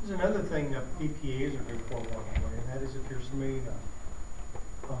 There's another thing that PPAs are good for, by the way, and that is if you're submitting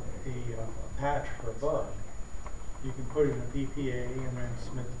a patch for a bug, you can put in a PPA and then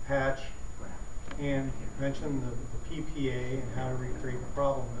submit the patch and mention the PPA and how to recreate the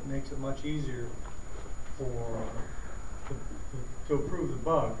problem. It makes it much easier for to approve the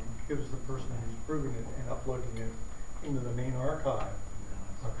bug. It gives the person who's approving it and uploading it into the main archive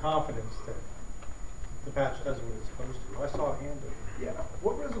confidence that the patch does what it's supposed to. I saw a hand up. Yeah.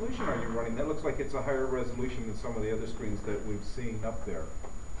 What resolution are you running? That looks like it's a higher resolution than some of the other screens that we've seen up there.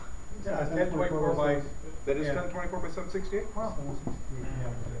 Yeah, 1024 by. That is yeah. 1024 by 768? Wow.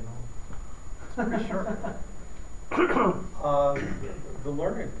 Yeah, pretty sure. The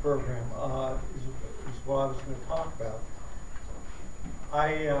learning program is what I was going to talk about.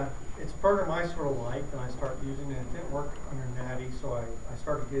 It's part of my sort of life, and I started using it. It didn't work under Natty, so I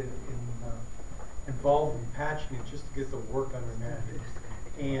started getting involved in patching it just to get the work under Natty.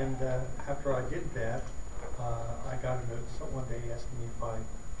 And after I did that, I got a note one day asking me if I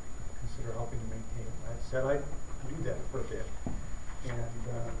consider helping to maintain it. I said I'd do that for a bit. And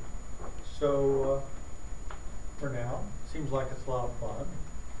so for now, seems like it's a lot of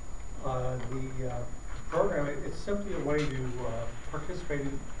fun. The program, it's simply a way to participate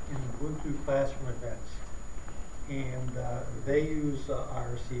in Ubuntu classroom events. And they use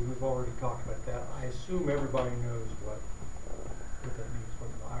IRC. We've already talked about that. I assume everybody knows what that means,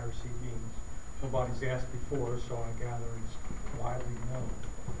 what the IRC means. Nobody's asked before, so I gather it's widely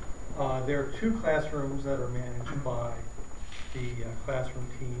known. There are two classrooms that are managed by the classroom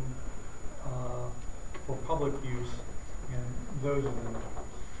team for public use, and those are them,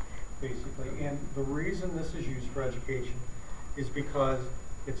 basically. And the reason this is used for education is because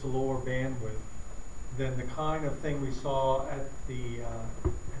it's a lower bandwidth than the kind of thing we saw at the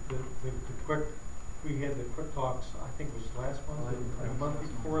quick, we had the quick talks, I think it was last month, or the month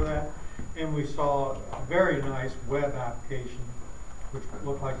before that, and we saw a very nice web application, which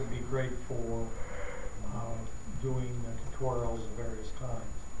looked like it'd be great for doing tutorials of various kinds.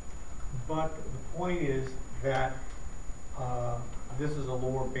 But the point is that this is a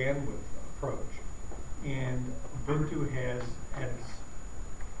lower bandwidth approach, and Ubuntu has as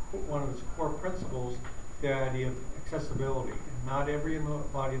one of its core principles the idea of accessibility. And not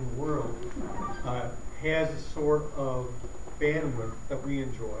everybody in the world has a sort of bandwidth that we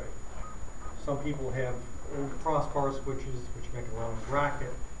enjoy. Some people have old crossbar switches which make a long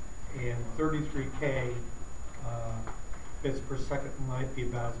racket, and 33K bits per second might be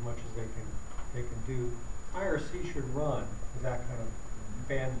about as much as they can do. IRC should run with that kind of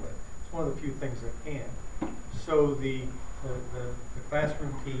bandwidth. It's one of the few things that can. So the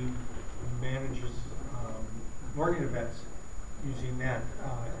classroom team manages learning events using that.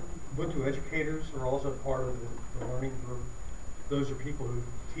 Ubuntu educators are also part of the learning group. Those are people who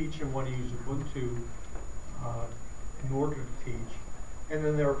teach and want to use Ubuntu in order to teach. And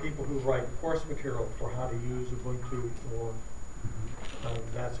then there are people who write course material for how to use Ubuntu or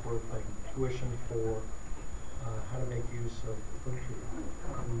that sort of thing, tuition for how to make use of Ubuntu.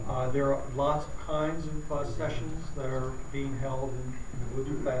 There are lots of kinds of sessions that are being held in the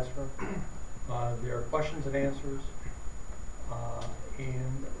Ubuntu classroom. There are questions and answers,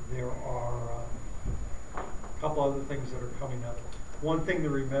 and there are a couple other things that are coming up. One thing to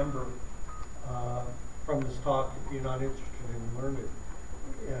remember from this talk, if you're not interested in learning,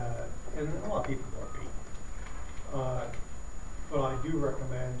 and a lot of people won't be, but I do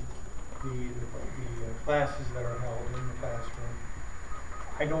recommend the classes that are held in the classroom.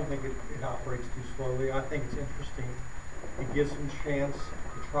 I don't think it operates too slowly. I think it's interesting. It gives them a chance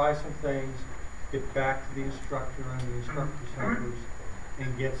to try some things, get back to the instructor and the instructor centers,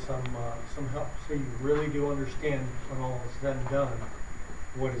 and get some help so you really do understand when all is said and done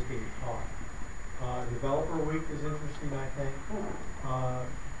what is being taught. Developer Week is interesting, I think.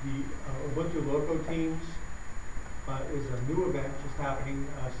 The Ubuntu Loco Teams is a new event just happening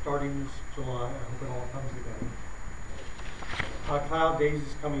starting this July. I hope it all comes together. Cloud Days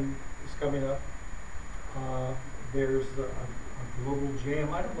is coming up. There's a global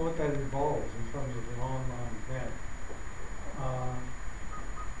jam. I don't know what that involves in terms of an online event.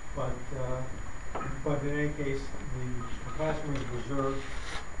 But in any case, the classroom is reserved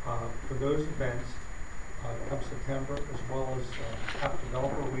for those events come September, as well as App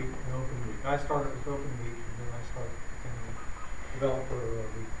Developer Week and Open Week. I started with Open Week, and then I started attending Developer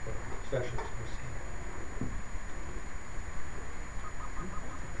Week sessions.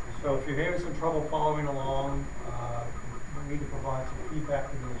 So if you're having some trouble following along, you need to provide some feedback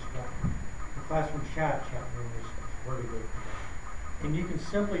to the instructor. The classroom chat room is very good for that. And you can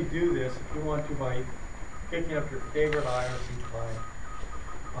simply do this if you want to by picking up your favorite IRC client.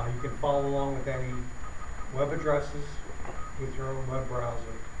 You can follow along with any web addresses with your own web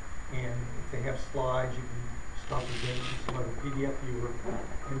browser. And if they have slides, you can stop again and select a PDF viewer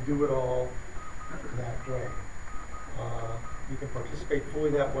and do it all that way. You can participate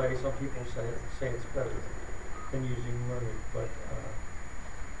fully that way. Some people say it's better than using Learning, but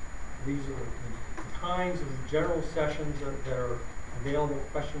these are the kinds of general sessions that are available,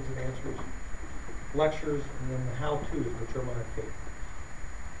 questions and answers, lectures, and then the how-tos, which are my favorite.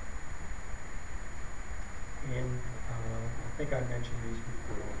 And I think I mentioned these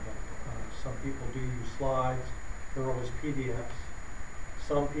before, but some people do use slides. They're always PDFs.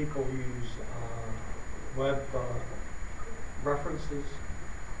 Some people use web references,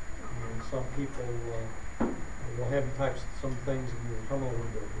 and some people will have you type some things in your terminal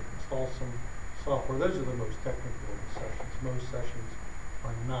window, install some software. Those are the most technical of the sessions. Most sessions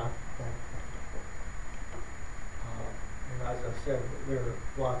are not that technical. And as I said, there are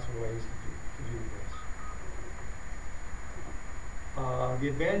lots of ways to do this. The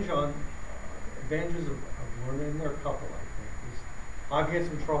advantages of learning, there are a couple, I think. I've had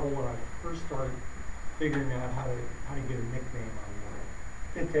some trouble when I first started figuring out how to get a nickname on Learn.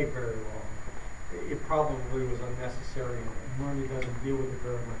 It didn't take very long. It probably was unnecessary, and Learning doesn't deal with it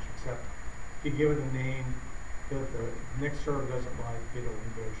very much, except if you give it a name that the next server doesn't like, it'll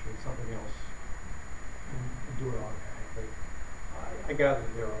negotiate something else and do it automatically. I gather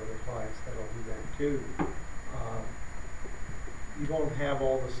there are other clients that'll do that too. You don't have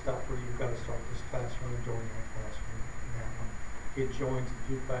all the stuff where you've got to start this classroom and join that classroom and that one. It joins the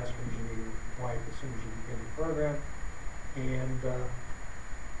two classrooms you need right as soon as you begin the program, and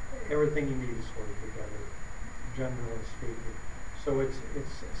everything you need is sort of together, generally speaking. So it's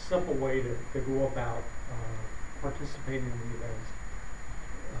a simple way to go about participating in the events,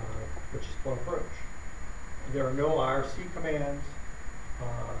 which is one approach. There are no IRC commands, there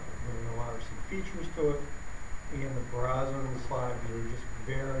are no IRC features to it, and the browser and the slide view are just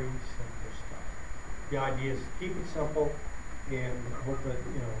very simple stuff. The idea is to keep it simple and hope that,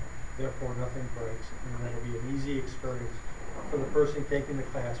 therefore nothing breaks, and that'll be an easy experience for the person taking the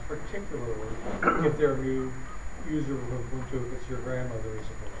class, particularly if they're a new user of Ubuntu, if it's your grandmother is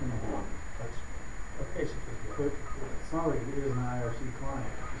a That's basically So good. it's not like it is an IRC client,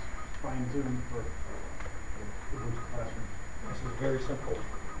 it's fine-tuned for Ubuntu Classroom. This is very simple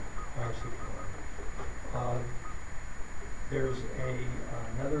IRC client. There's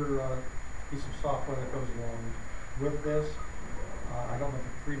another piece of software that goes along with this. I don't know if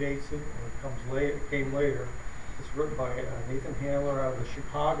it predates it or it comes late. It came later. It's written by Nathan Handler out of the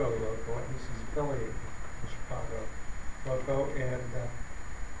Chicago loco, and this is affiliated with the Chicago loco, and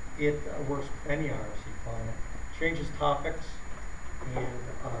it works with any IRC client. Changes topics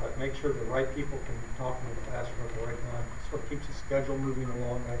and makes sure the right people can talk in the classroom at the right time. Sort of keeps the schedule moving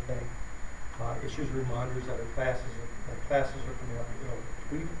along, I think. Issues reminders that classes are coming up.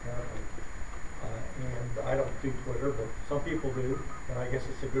 Tweet apparently. And I don't do Twitter, but some people do, and I guess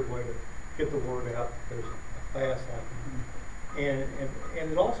it's a good way to get the word out that there's a class happening.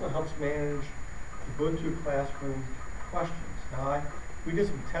 And it also helps manage Ubuntu Classroom questions. Now, we did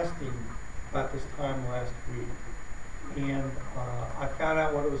some testing about this time last week, and I found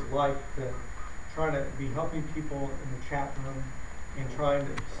out what it was like to trying to be helping people in the chat room and trying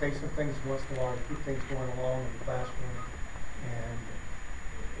to say some things once in a while to keep things going along in the classroom. And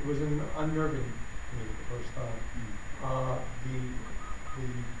it was unnerving to me the first time. The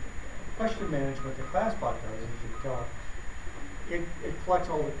question management that ClassBot does, as you tell, it collects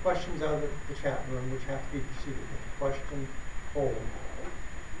all the questions out of the chat room, which have to be proceeded with the question poll.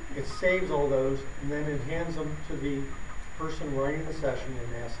 It saves all those, and then it hands them to the person running the session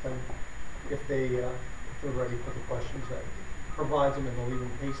and asks them if they're ready for the questions. That provides them, and they'll even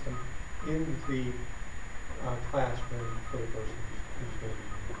paste them into the classroom for the person who's going to be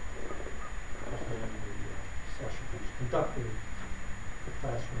the session, who's conducting the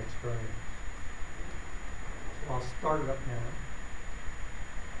classroom experience. So I'll start it up now.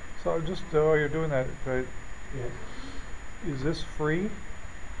 So just while you're doing that, right, Yes. is this free?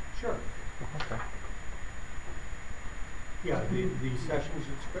 Sure. Okay. Yeah, the sessions,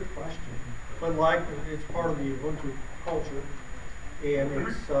 it's a good question. But like, it's part of the Ubuntu culture, and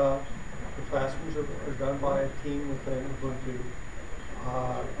it's, the classrooms are done by a team within Ubuntu.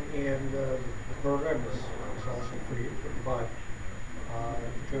 And the program is also free, written by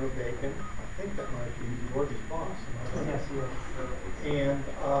Joe Bacon. I think that might be George's boss. Yes, And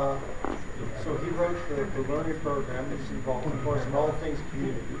so he wrote the learning program that's involved, of course, in all things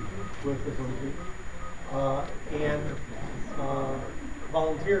community with Ubuntu. And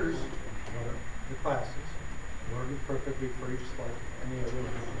volunteers the classes. Learning perfectly free, just like any other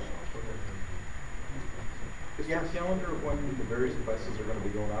software. Is there a calendar of when the various classes are going to be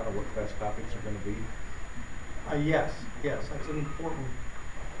going on, or what class topics are going to be? Yes, that's an important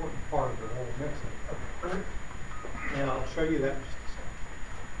part of the whole mix. And I'll show you that in just a second.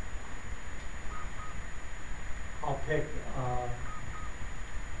 I'll pick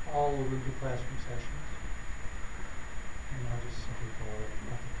all of the Ubuntu Classroom sessions, and I'll just simply follow it.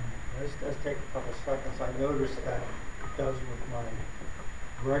 This does take a couple seconds. I noticed that it does with my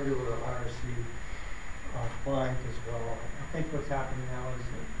regular IRC client as well. I think what's happening now is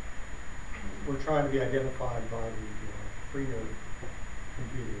that we're trying to be identified by the Freenode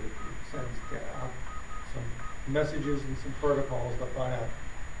computer. It sends out some messages and some protocols to find out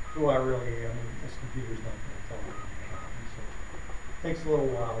who I really am, and this computer's not going to tell me anything. So it takes a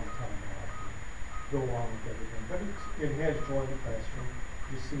little while to kind of go along with everything. But it has joined the classroom.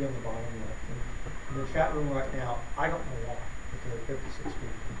 You see on the bottom left. In the chat room right now, I don't know why, but there are 56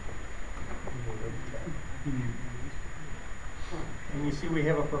 people in the chat. And you see we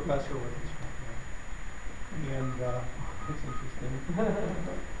have a professor with us right now. And it's interesting.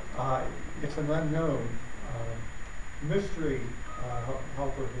 It's an unknown mystery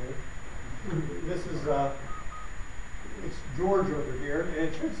helper here. This is, it's George over here, and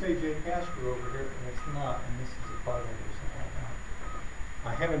it should say Jay Castro over here, and it's not, and this is a bug or something like that.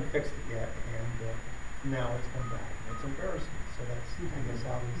 I haven't fixed it yet, and now it's come back, and it's embarrassing. So that's, I guess,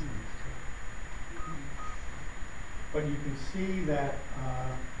 how these things go. But you can see that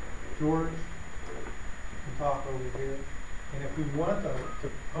George can talk over here, and if we want to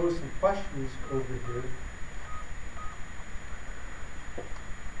pose some questions over here,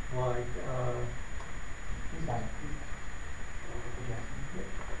 like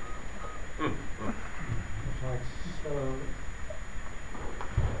Jackson. Like so.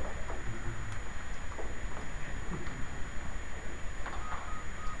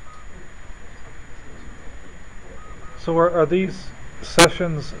 So are these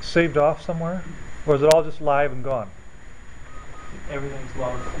sessions saved off somewhere? Or is it all just live and gone? Everything's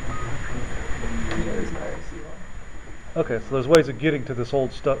logged. Okay, so there's ways of getting to this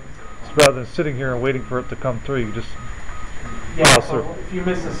old stuff rather than sitting here and waiting for it to come through. You just Yeah, browse so through. if you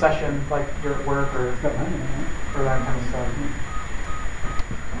miss a session, like you're at work or that kind of stuff.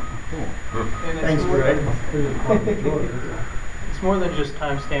 And Thanks, Greg. It's more than just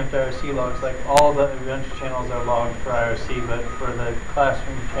time-stamped IRC logs, like all the event channels are logged for IRC, but for the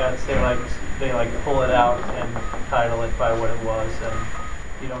classroom chats, they like pull it out and title it by what it was, and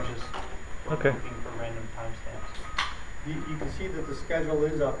you don't just go Okay. looking for random timestamps. You can see that the schedule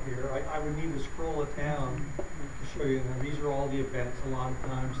is up here. I would need to scroll it down to show you that these are all the events. A lot of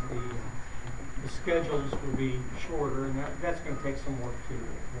times the schedules will be shorter, and that's going to take some work to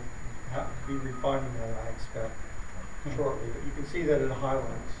be refining that, I expect, shortly. But you can see that it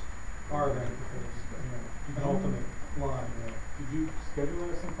highlights our event because the ultimate line. Did you schedule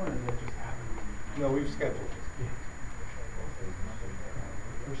it at some point, or did that just happen? No, we've scheduled it.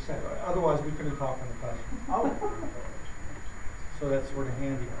 We're set. Otherwise, we couldn't talk in the classroom. Oh. So that's sort of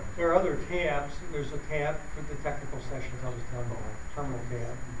handy. There are other tabs. There's a tab for the technical sessions I was telling you about, terminal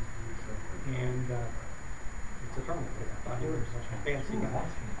tab. And it's a terminal tab. I hear it's such a fancy name.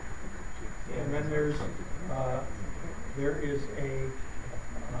 And then there is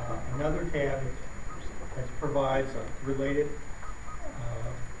another tab that provides related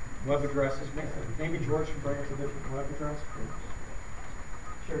web addresses. Maybe George should bring us a different web address.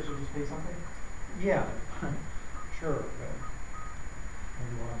 Sure, so just pay something? Yeah, sure.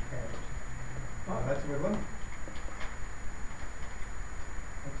 Maybe Launchpad. Oh, that's a good one.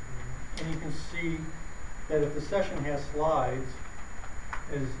 And you can see that if the session has slides,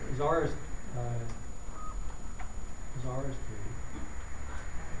 as ours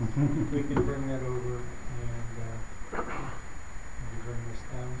do, we can bring that over and maybe bring this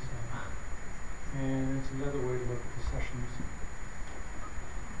down some. And it's another way to look at the session's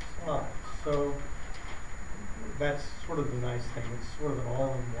slides. So that's sort of the nice thing. It's sort of an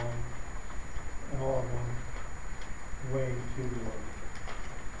all-in-one way to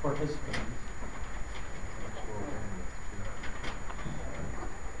participate.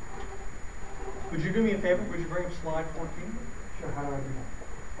 Would you do me a favor? Would you bring up slide 14? Sure, how do I do that?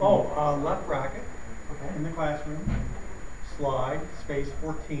 Oh, left bracket Okay. in the classroom, slide, space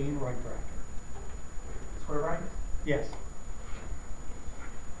 14, right bracket. Square bracket? Yes.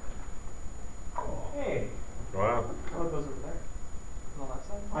 Hey. Wow. Oh, it goes over there. On the left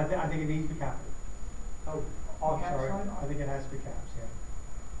side? I think it needs to be capital. Oh, all I'm caps sorry. sign? I think it has to be caps, yeah.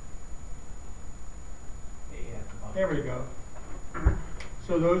 Yeah. There we go.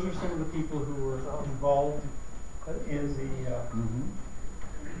 So those are some of the people who were involved in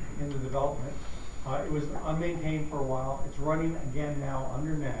the development. It was unmaintained for a while. It's running again now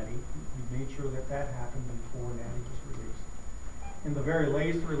under Natty. We made sure that happened before Natty was released. And the very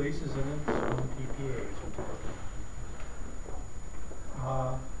latest release is in its own PPAs.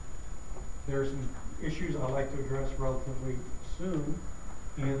 There's some issues I'd like to address relatively soon,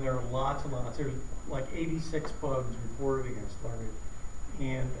 and there are lots and lots. There's like 86 bugs reported against Larry,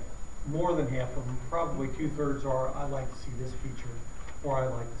 and more than half of them, probably 2/3 are, I like to see this feature, or I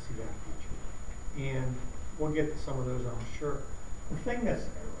like to see that feature. And we'll get to some of those, I'm sure. The thing that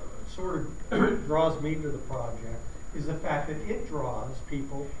sort of draws me to the project is the fact that it draws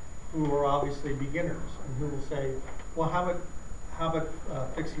people who are obviously beginners and who will say, well, how about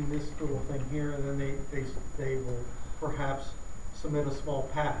fixing this little thing here, and then they will perhaps submit a small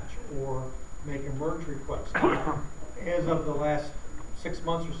patch or make a merge request. As of the last 6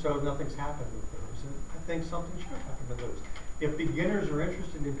 months or so, nothing's happened with those, and I think something should happen with those. If beginners are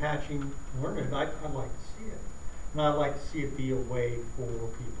interested in patching learning, I'd like to see it, and I'd like to see it be a way for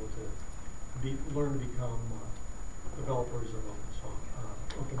people to learn to become developers of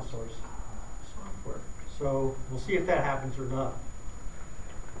open source software. So we'll see if that happens or not.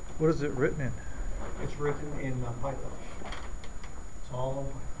 What is it written in? It's written in Python. It's all in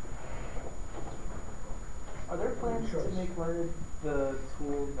Python. Are there plans to make Learned the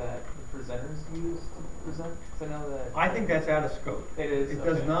tool that the presenters use to present? 'Cause I know that. I think that's out of scope. It is, It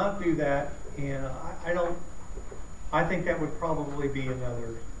does okay. not do that, and I think that would probably be another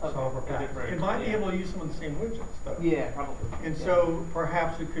Okay, software a package. different- It might be yeah. able to use some of the same widgets, though. Yeah, probably. And Yeah. so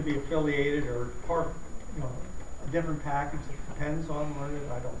perhaps it could be affiliated or part, a different package that depends on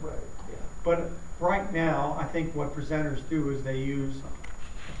Learned. I don't know. But right now, I think what presenters do is they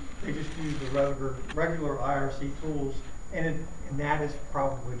just use the regular IRC tools, and that is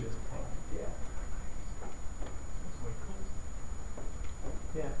probably just fine. Yeah.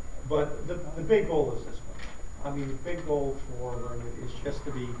 Yeah. But the big goal is this one. I mean, the big goal for learning is just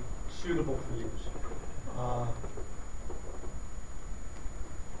to be suitable for use.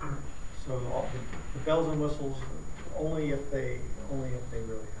 So the bells and whistles only if they really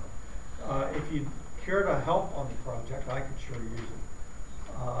help. If you care to help on the project, I could sure use it.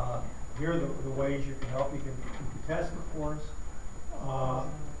 Here are the ways you can help. You can test it for us.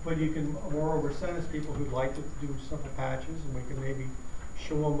 But you can moreover send us people who'd like to do simple patches, and we can maybe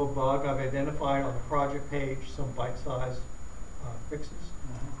show them a bug. I've identified on the project page some bite-sized fixes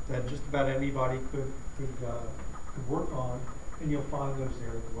that just about anybody could work on, and you'll find those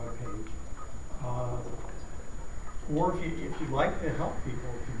there at the web page. Or if you'd like to help people,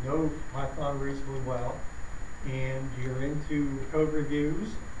 if you know Python reasonably well, and you're into code reviews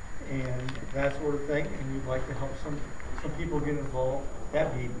and that sort of thing, and you'd like to help some people get involved,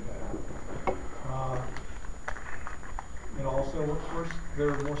 that'd be even better. And also, of course, there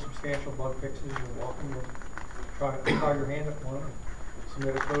are more substantial bug fixes. You're welcome to try your hand at one and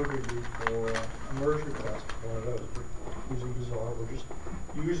submit a code review for a merge request for one of those. We're using Bazaar. We're just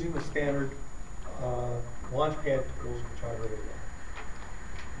using the standard Launchpad tools, which I really like.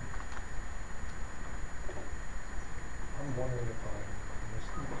 I'm wondering if I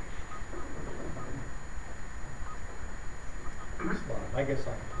missed slide. I guess I.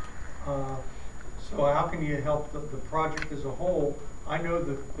 So how can you help the project as a whole? I know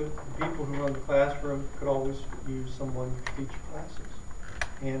the people who run the classroom could always use someone to teach classes.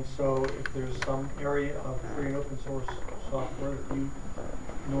 And so if there's some area of free and open source software that you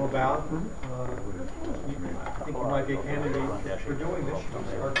know about, I think you might be a candidate for doing this. You can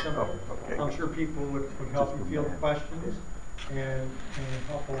start simple. I'm sure people would help you field questions and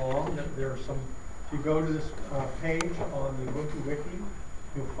help along. There are some, if you go to this page on the Ubuntu Wiki,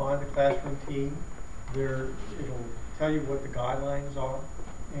 you'll find the classroom team. It'll tell you what the guidelines are,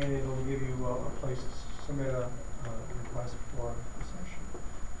 and it'll give you a place to submit a request for a session.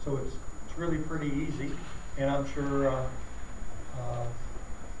 So it's really pretty easy, and I'm sure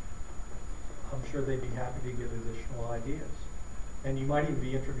they'd be happy to get additional ideas. And you might even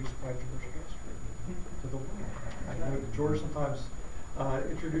be introduced by George Gaster to the wing. I know George sometimes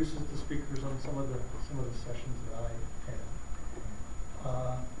introduces the speakers on some of the sessions that I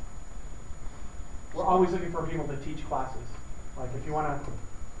attend. We're always looking for people to teach classes. Like if you want to,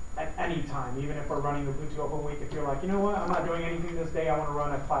 at any time, even if we're running the Ubuntu Open Week, if you're like, you know what, I'm not doing anything this day, I want to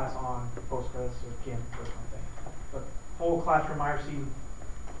run a class on Postgres or GIMP or something. The whole classroom IRC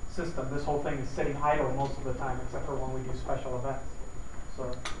system, this whole thing is sitting idle most of the time, except for when we do special events.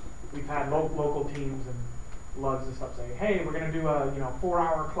 So we've had local teams and lugs and stuff say, hey, we're going to do a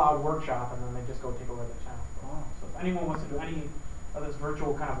 4-hour cloud workshop, and then they just go take over the channel. So if anyone wants to do any of this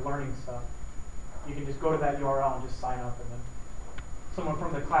virtual kind of learning stuff, you can just go to that URL and just sign up, and then someone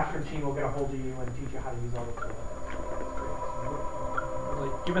from the classroom team will get a hold of you and teach you how to use all the tools.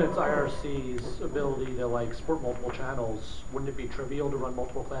 Like, given its IRC's ability to like support multiple channels, wouldn't it be trivial to run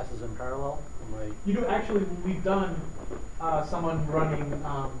multiple classes in parallel? Like, You do actually. We've done someone running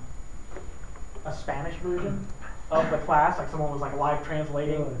a Spanish version of the class, like someone was like live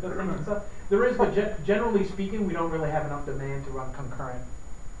translating the thing and stuff. There is, but generally speaking, we don't really have enough demand to run concurrent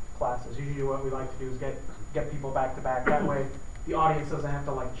classes. Usually what we like to do is get people back to back. That way the audience doesn't have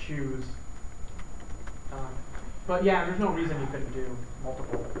to like choose. But yeah, there's no reason you couldn't do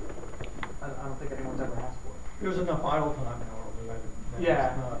multiple. I don't think anyone's ever asked for it. There's enough idle time, however.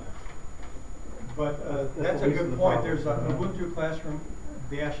 Yeah. But that's a good point. There's a Ubuntu Classroom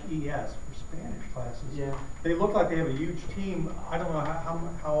 -ES for Spanish classes. Yeah. They look like they have a huge team. I don't know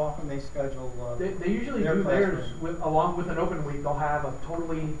how often they schedule. They usually do theirs along with an open week. They'll have a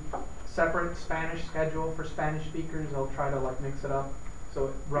totally separate Spanish schedule for Spanish speakers. They'll try to like mix it up so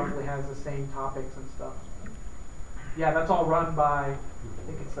it roughly has the same topics and stuff. Yeah, that's all run by, I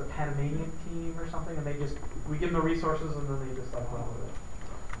think it's the Panamanian team or something, and we give them the resources and then they just like run with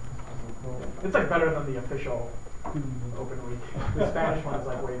it. It's like better than the official open week. The Spanish one is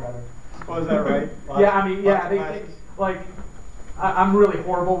like way better. Oh, is that right? Yeah, I mean, yeah, they like, I'm really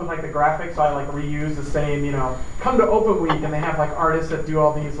horrible with like the graphics, so I like reuse the same, come to open week, and they have like artists that do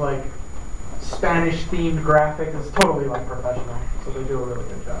all these like Spanish themed graphics. It's totally like professional, so they do a really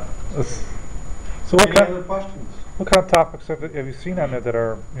good job. So Any other questions? what kind of topics have you seen on there that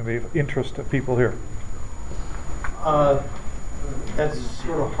are of interest to people here? That's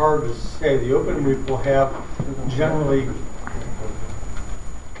sort of hard to say. The open week will have generally,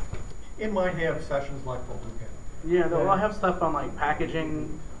 It might have sessions like what we've had. Yeah, they'll have stuff on like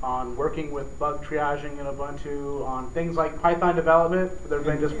packaging, on working with bug triaging in Ubuntu, on things like Python development. There's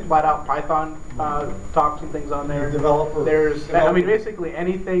been just flat out Python talks and things on there. I mean, basically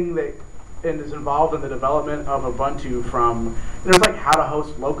anything that is involved in the development of Ubuntu, from there's like how to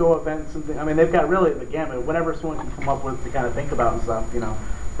host local events and things. I mean, they've got really the gamut, whatever someone can come up with to kind of think about and stuff, you know.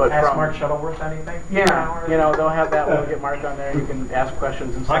 But Ask Mark Shuttleworth anything? Yeah, you know, they'll have that. We'll get Mark on there. You can ask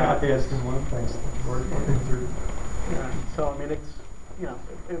questions and stuff. I got this in one place. Working through. Yeah. So I mean, it's, you know,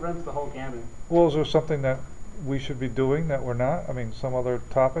 it runs the whole gamut. Well, is there something that we should be doing that we're not? I mean, some other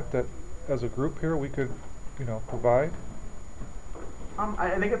topic that, as a group here, we could, you know, provide?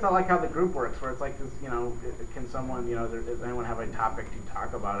 I think it's like how the group works, where it's like, you know, can someone, you know, does anyone have a topic to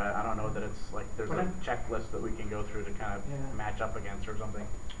talk about? I don't know that it's like there's a checklist that we can go through to kind of match up against or something.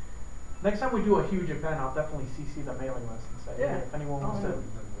 Next time we do a huge event, I'll definitely CC the mailing list and say, hey, if anyone wants to.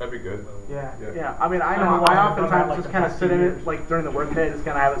 That'd be good. Yeah. I mean, I know I oftentimes just kind of sit in it, like during the workday, just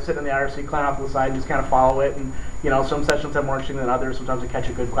kind of have it sit in the IRC client off to the side and just kind of follow it. And, you know, some sessions have more interesting than others. Sometimes I catch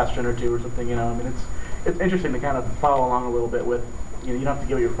a good question or two or something, you know. I mean, it's interesting to kind of follow along a little bit with, you know, you don't have to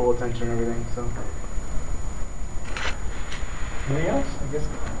give it your full attention and everything, so. Anything else? I guess.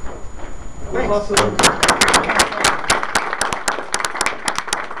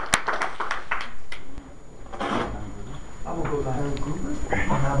 I will go back.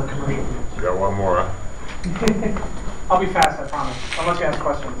 I'll have a commercial. Got one more, huh? I'll be fast, I promise, unless you ask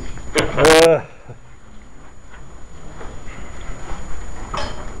questions. Do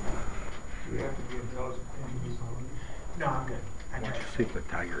we have to be intelligent? No, I'm good. I tried. See if the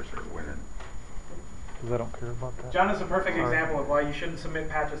Tigers are winning. Because I don't care about that. John is a perfect example of why you shouldn't submit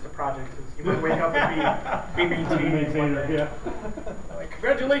patches to projects. You might wake up and be maintained one day. Yeah. Like,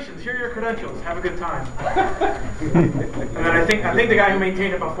 congratulations, here are your credentials. Have a good time. And then I think the guy who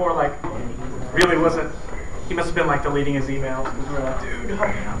maintained it before, like, really wasn't. He must have been like deleting his emails because we were like, dude,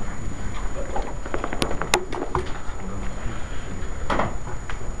 help me out.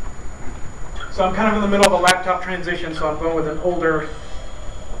 So I'm kind of in the middle of a laptop transition, so I'm going with an older,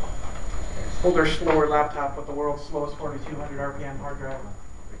 slower laptop with the world's slowest 4,200 RPM hard drive.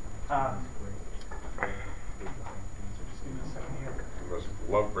 So just give me a second here. You must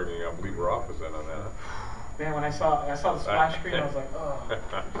love bringing up LibreOffice then on that, huh? Man, when I saw the splash screen, I was like,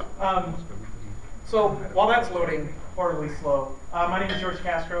 oh. So while that's loading, horribly slow. My name is George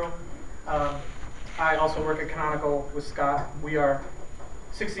Castro. I also work at Canonical with Scott. We are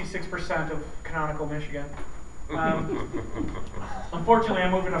 66% of Canonical, Michigan. Unfortunately,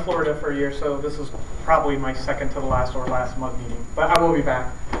 I'm moving to Florida for a year, so this is probably my second to the last or last mug meeting, but I will be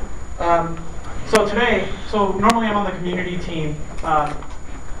back. So normally I'm on the community team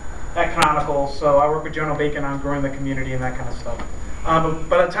at Canonical, so I work with Jonah Bacon on growing the community and that kind of stuff. But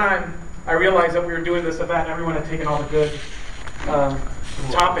by the time I realized that we were doing this event, everyone had taken all the good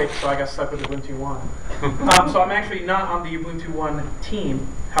topics, so I got stuck with Ubuntu 1. So I'm actually not on the Ubuntu 1 team.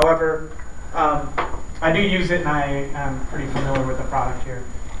 However, I do use it, and I am pretty familiar with the product here.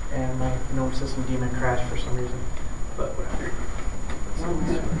 And my GNOME system daemon crashed for some reason. But whatever.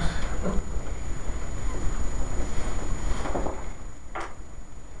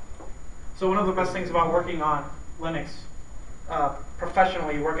 So one of the best things about working on Linux,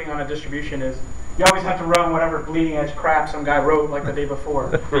 professionally working on a distribution, is you always have to run whatever bleeding edge crap some guy wrote like the day before.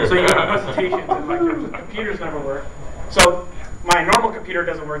 So you have presentations and like your computers never work. So my normal computer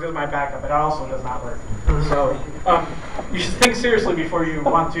doesn't work. This is my backup. It also does not work. So you should think seriously before you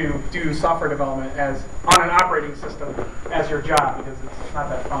want to do software development as on an operating system as your job, because it's not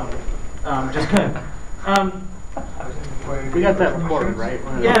that fun. Just kidding. We got that recorded, right?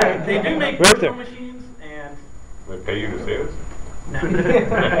 Yeah, they do make Right virtual there. machines, and They pay you to say this?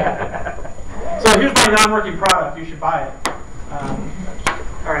 so here's my non-working product. You should buy it.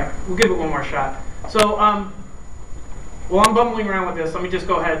 All right, we'll give it one more shot. So while I'm bumbling around with this, let me just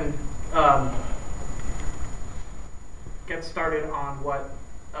go ahead and get started on what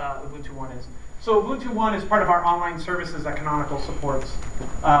Ubuntu 1 is. So Ubuntu 1 is part of our online services that Canonical supports.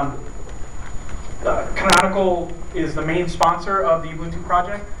 Canonical is the main sponsor of the Ubuntu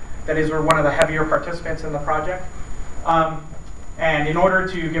project. That is, we're one of the heavier participants in the project. And in order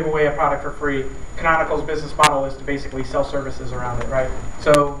to give away a product for free, Canonical's business model is to basically sell services around it, right?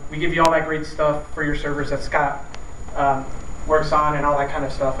 So we give you all that great stuff for your servers that Scott works on and all that kind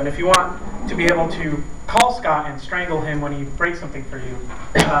of stuff. And if you want to be able to call Scott and strangle him when he breaks something for you,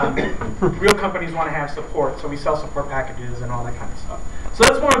 real companies want to have support. So we sell support packages and all that kind of stuff. So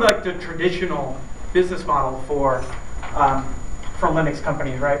that's more of like the traditional business model for Linux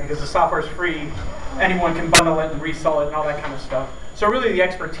companies, right? Because the software is free, anyone can bundle it and resell it and all that kind of stuff. So really the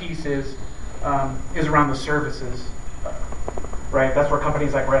expertise is around the services, right? That's where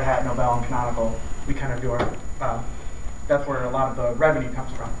companies like Red Hat, Novell, and Canonical, we kind of do our, that's where a lot of the revenue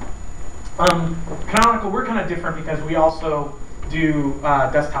comes from. Canonical, we're kind of different because we also do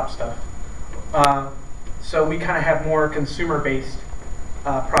desktop stuff. So we kind of have more consumer-based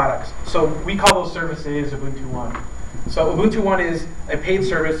products. So we call those services Ubuntu One. So Ubuntu One is a paid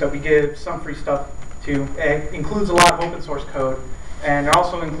service that we give some free stuff to. It includes a lot of open source code, and it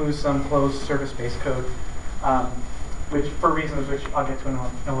also includes some closed service-based code, which for reasons which I'll get to in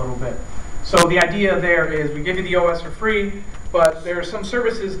a little bit. So the idea there is we give you the OS for free, but there are some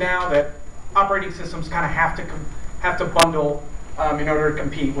services now that operating systems kind of have to bundle in order to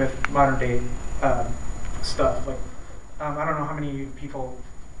compete with modern day stuff. Like I don't know how many people.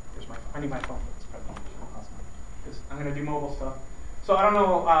 I need my phone. I'm going to do mobile stuff. So I don't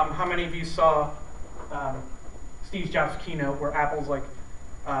know how many of you saw Steve Jobs' keynote where Apple's like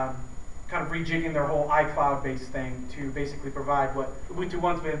kind of rejigging their whole iCloud-based thing to basically provide what Ubuntu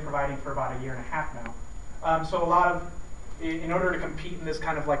One's been providing for about 1.5 years now. So a lot of, in order to compete in this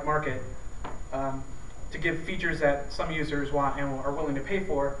kind of like market, to give features that some users want and are willing to pay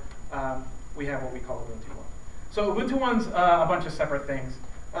for, we have what we call Ubuntu One. So Ubuntu One's a bunch of separate things.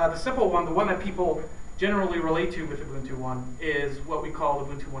 The simple one, the one that people generally relate to with Ubuntu One, is what we call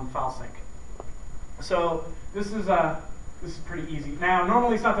Ubuntu One file sync. So this is pretty easy. Now,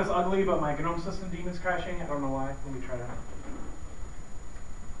 normally it's not this ugly, but my GNOME system daemon's crashing. I don't know why. Let me try that.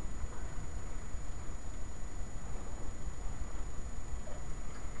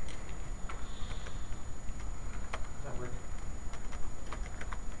 Does that work?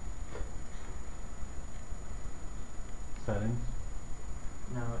 Settings.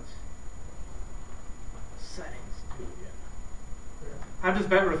 No, it's settings. I've just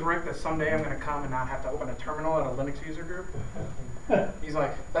bet with Rick that someday I'm going to come and not have to open a terminal at a Linux user group. He's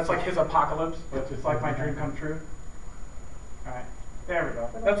like, that's like his apocalypse. It's like my dream come true. All right, there we go.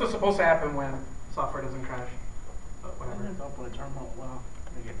 That's what's supposed to happen when software doesn't crash. But whatever. Don't open a terminal. Well,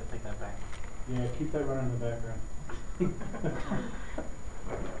 you have to take that back. Yeah, keep that running in the background.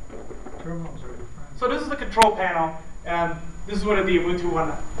 Terminals are your friends. So this is the control panel, and this is what the Ubuntu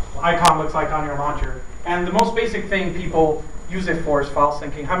One icon looks like on your launcher. And the most basic thing people use it for is file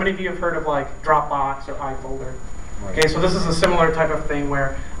syncing. How many of you have heard of like Dropbox or iFolder? Right. Okay, so this is a similar type of thing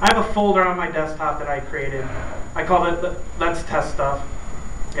where I have a folder on my desktop that I created. I call it Let's Test Stuff.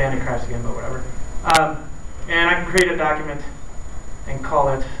 And it crashed again, but whatever. And I can create a document and call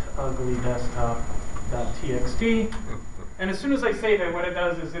it uglydesktop.txt. And as soon as I save it, what it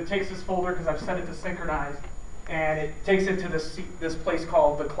does is it takes this folder, because I've set it to synchronize, and it takes it to this place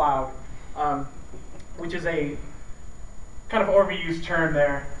called the cloud, which is a kind of overused term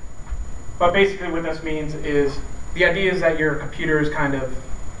there. But basically what this means is, the idea is that your computer is kind of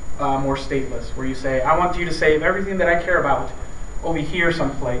more stateless, where you say, I want you to save everything that I care about over here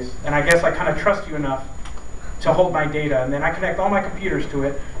someplace, and I guess I kind of trust you enough to hold my data, and then I connect all my computers to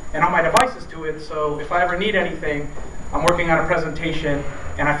it, and all my devices to it, so if I ever need anything, I'm working on a presentation,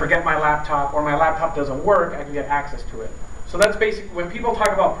 and I forget my laptop, or my laptop doesn't work, I can get access to it. So that's basically, when people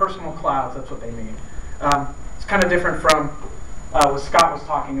talk about personal clouds, that's what they mean. It's kind of different from what Scott was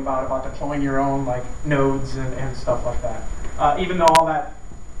talking about deploying your own like nodes and stuff like that. Even though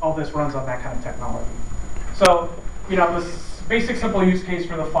all this runs on that kind of technology. So, you know, this basic simple use case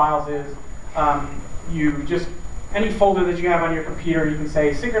for the files is you just, any folder that you have on your computer, you can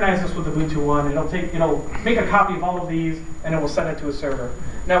say synchronize this with Ubuntu One. It'll make a copy of all of these, and it will send it to a server.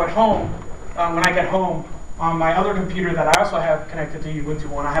 Now at home, when I get home, on my other computer that I also have connected to Ubuntu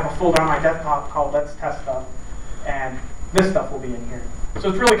One, I have a folder on my desktop called Let's Test Stuff, and this stuff will be in here. So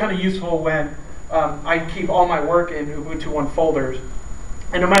it's really kind of useful when I keep all my work in Ubuntu One folders,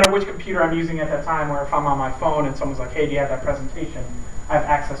 and no matter which computer I'm using at that time, or if I'm on my phone and someone's like, hey, do you have that presentation? I have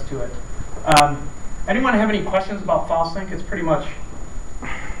access to it. Anyone have any questions about file sync? It's pretty much,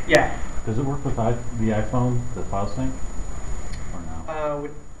 yeah. Does it work with the iPhone, the file sync, or no?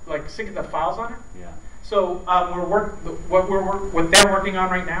 With like syncing the files on it? Yeah. So what they're working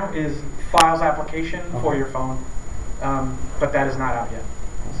on right now is Files application for your phone, but that is not out yet.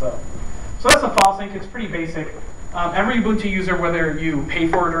 So that's a file sync. It's pretty basic. Every Ubuntu user, whether you pay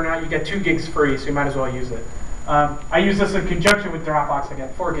for it or not, you get 2 gigs free, so you might as well use it. I use this in conjunction with Dropbox. I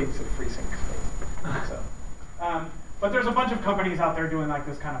get 4 gigs of free sync space. So, but there's a bunch of companies out there doing like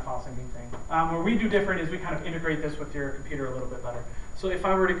this kind of file syncing thing. Where we do different is we kind of integrate this with your computer a little bit better. So if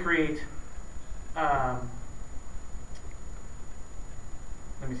I were to create, let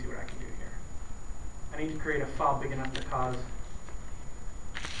me see what I can do here. I need to create a file big enough to cause.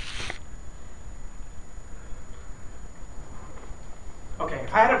 Okay,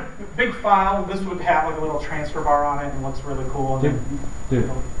 if I had a big file, this would have like a little transfer bar on it and looks really cool. And Dude,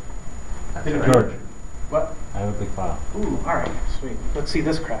 then- George, What? I have a big file. Ooh, all right, sweet. Let's see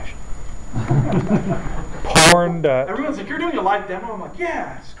this crash. Porn. Everyone's like, you're doing a live demo? I'm like,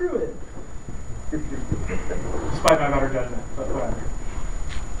 yeah, screw it. Despite my better judgment, but whatever.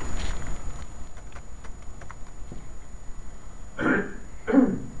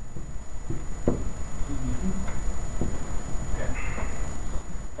 Okay.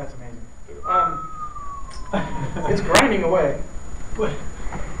 That's amazing. It's grinding away.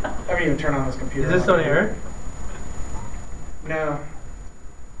 I haven't even turned on this computer. Is this on air? No.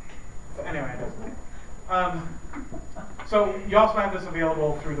 But anyway, it doesn't. So you also have this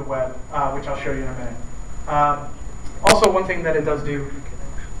available through the web, which I'll show you in a minute. Also, one thing that it does do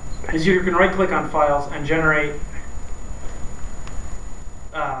is you can right-click on files and generate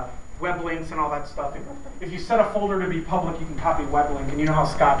web links and all that stuff. If you set a folder to be public, you can copy web link, and you know how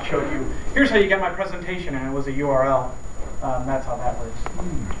Scott showed you. Here's how you get my presentation, and it was a URL. That's how that works.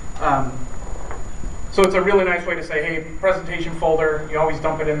 So it's a really nice way to say, hey, presentation folder, you always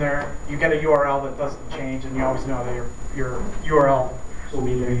dump it in there. You get a URL that doesn't change, and you always know that your URL. So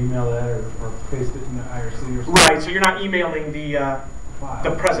we either email that or paste it in the IRC or something? Right, so you're not emailing the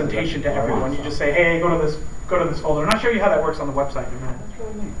presentation to everyone. You just say, hey, go to this folder. And I'll show you how that works on the website in a minute. That's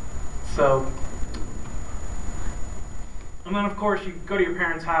really neat. So, and then of course you go to your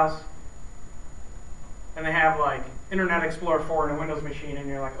parents' house, and they have like Internet Explorer 4 and a Windows machine, and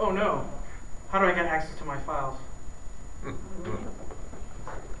you're like, oh no, how do I get access to my files?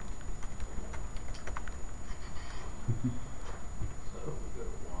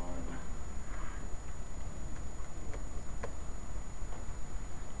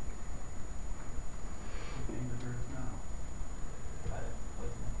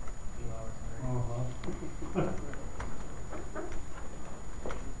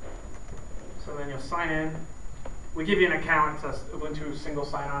 So then you'll sign in. We give you an account. It's a Ubuntu single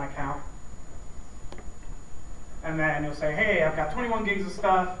sign-on account. And then you'll say, hey, I've got 21 gigs of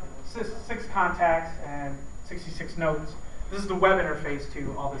stuff, 6 contacts, and 66 notes. This is the web interface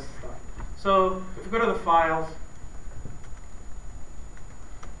to all this stuff. So if we go to the files,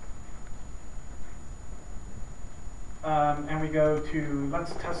 and we go to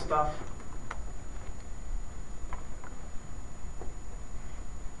let's test stuff.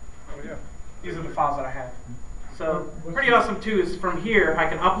 Oh yeah. These are the files that I have. So pretty awesome too is from here I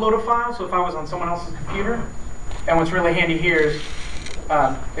can upload a file. So if I was on someone else's computer, and what's really handy here is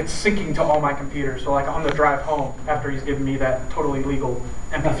it's syncing to all my computers. So like on the drive home, after he's given me that totally legal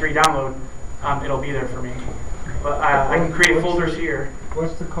MP3 download, it'll be there for me. But I can create folders here.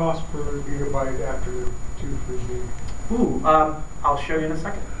 What's the cost per gigabyte after 2 free gig? Ooh, I'll show you in a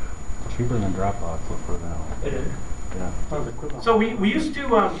second. Cheaper than Dropbox, look for that. It is. Yeah. So we used to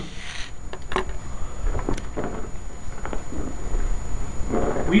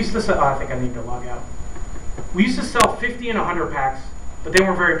sell, oh, I think I need to log out. We used to sell 50 and 100 packs, but they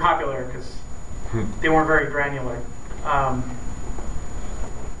weren't very popular because they weren't very granular.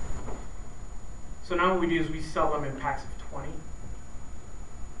 So now what we do is we sell them in packs of 20.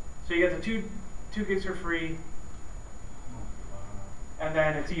 So you get the two gigs for free, and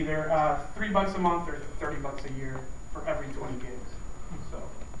then it's either $3 a month or $30 a year for every 20 gigs. So,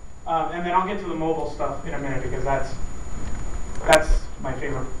 and then I'll get to the mobile stuff in a minute because that's my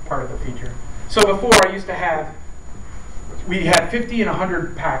favorite part of the feature. So before I used to have, we had 50 and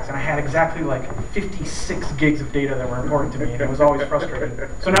 100 packs, and I had exactly like 56 gigs of data that were important to me, and it was always frustrating.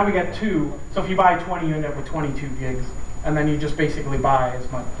 So now we got 2. So if you buy 20, you end up with 22 gigs, and then you just basically buy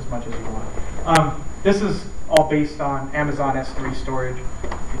as much as you want. This is all based on Amazon S3 storage.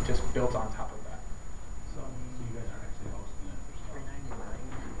 It just built on top of that. So you guys aren't actually hosting it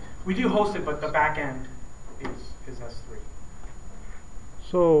yourself? we do host it, but the back end is S3.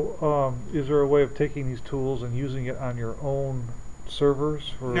 So, is there a way of taking these tools and using it on your own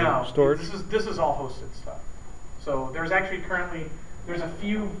servers for No, storage? this is all hosted stuff. So there's actually there's a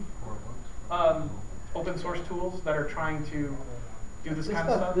few open source tools that are trying to do this kind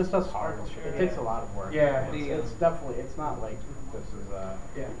of stuff. This stuff's hard. It takes a lot of work. Yeah. It's definitely, it's not like this is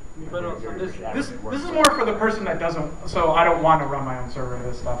Yeah. But also This is more for the person that doesn't. So I don't want to run my own server to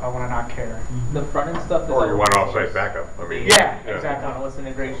this stuff. I want to not care. The front end stuff is Or you want off-site backup, I mean. Yeah, exactly. Nautilus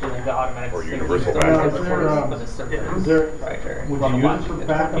integration and the automatic Or syncing universal stuff. backup. But the server Yeah. is proprietary. Would Well, you the use it for watch-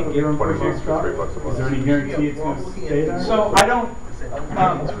 backup of your own 20 personal bucks, stuff? $3 a month. Is there any guarantee it's going to stay there? So I don't.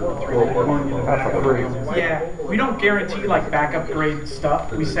 Yeah. We don't guarantee like backup grade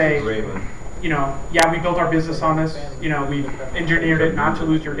stuff. We say, you know, yeah, we built our business on this. You know, we engineered it not to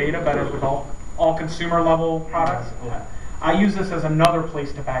lose your data, but as with all consumer level products. I use this as another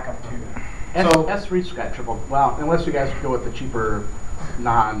place to back up to. So S3's got triple, well, unless you guys go with the cheaper,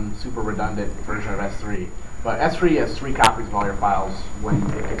 non-super redundant version of S3. But S3 has 3 copies of all your files when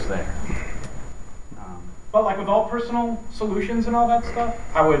it gets there. but like with all personal solutions and all that stuff,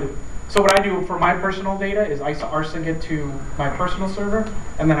 so what I do for my personal data is I rsync it to my personal server,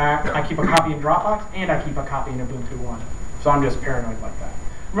 and then I keep a copy in Dropbox, and I keep a copy in Ubuntu One. So I'm just paranoid like that.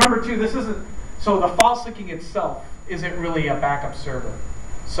 Remember too, so the file syncing itself isn't really a backup server.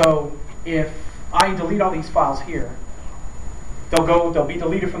 So if I delete all these files here, they'll be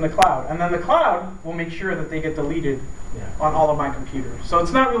deleted from the cloud, and then the cloud will make sure that they get deleted on all of my computers. So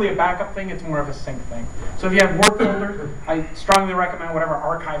it's not really a backup thing, it's more of a sync thing. So if you have work folders, I strongly recommend whatever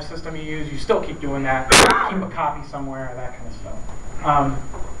archive system you use, you still keep doing that. Keep a copy somewhere, that kind of stuff.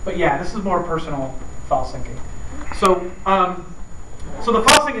 But yeah, this is more personal file syncing. So, so the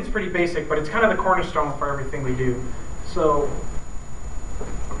file syncing is pretty basic, but it's kind of the cornerstone for everything we do. So,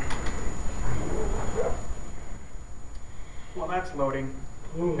 well, that's loading.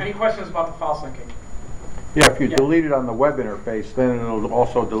 Any questions about the file syncing? Yeah, if you delete it on the web interface, then it'll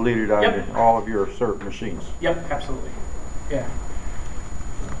also delete it on all of your cert machines. Yep, absolutely. Yeah.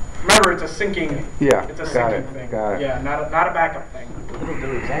 Remember, it's a syncing. Yeah, it's a got syncing it, thing. got it. Yeah, not a backup thing. It'll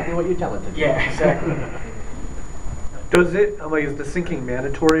do exactly what you tell it to do. Yeah, exactly. Does it, like, is the syncing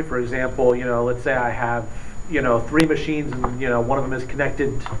mandatory? For example, let's say I have, 3 machines and, one of them is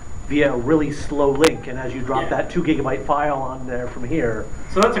connected via a really slow link, and as you drop that 2 gigabyte file on there from here,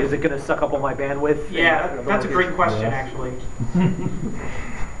 so is it going to suck up all my bandwidth? Yeah, that's a great question, actually.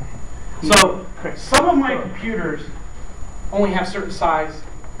 So, some of my computers only have certain size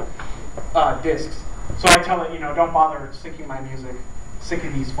disks. So I tell it, don't bother syncing my music, sync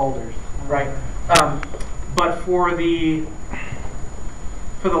these folders, right? But for the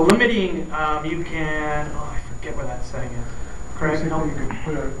limiting, you can, I forget where that setting is. Correct? You can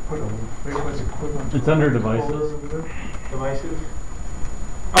put a equivalent. It's under devices. Devices?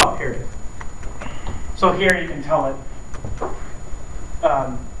 Oh, here it is. So here you can tell it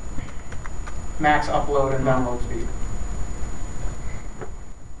max upload and download speed.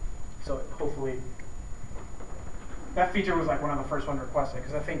 So hopefully, that feature was like one of the first ones requested,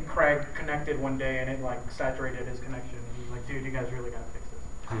 because I think Craig connected one day and it like saturated his connection. And he was like, dude, you guys really gotta fix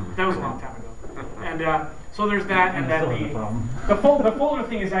this. That was a long time ago. And so there's that, and then the folder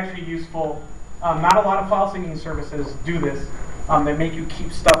thing is actually useful. Not a lot of file syncing services do this. They make you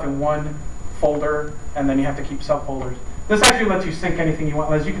keep stuff in one folder, and then you have to keep subfolders. This actually lets you sync anything you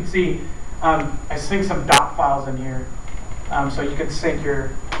want. As you can see, I sync some dot files in here, so you can sync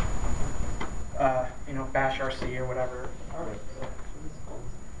your, bash RC or whatever.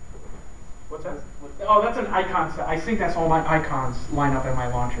 What's that? Oh, that's an icon set. I think that's all my icons line up in my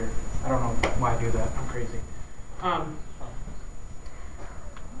launcher. I don't know why I do that. I'm crazy.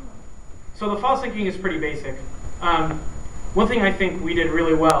 So the file syncing is pretty basic. One thing I think we did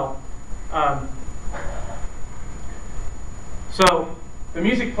really well. So the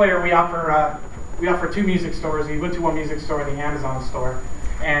music player we offer 2 music stores: the Ubuntu One music store and the Amazon store.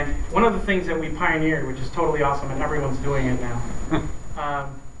 And one of the things that we pioneered, which is totally awesome, and everyone's doing it now.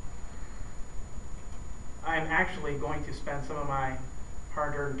 I'm actually going to spend some of my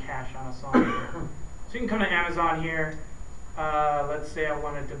hard-earned cash on a song here. So you can come to Amazon here. Let's say I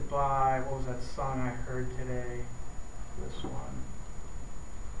wanted to buy, what was that song I heard today? This one.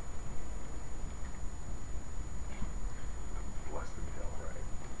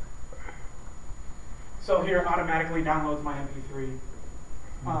 So here it automatically downloads my MP3.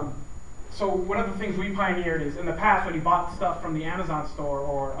 So one of the things we pioneered is, in the past when you bought stuff from the Amazon store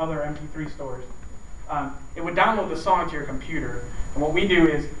or other MP3 stores, it would download the song to your computer. And what we do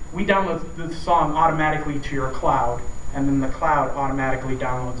is we download the song automatically to your cloud, and then the cloud automatically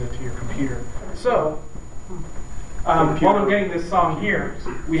downloads it to your computer. So while I'm getting this song here,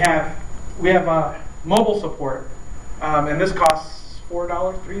 we have mobile support, and this costs $4,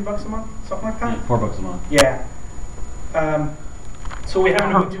 $3 a month, something like that. Yeah, $4 a month. Yeah. So we have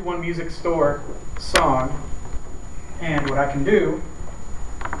an Ubuntu One Music Store song, and what I can do.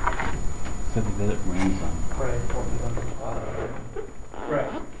 Said they did it from Amazon.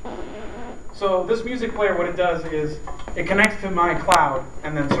 Right. So this music player, what it does is it connects to my cloud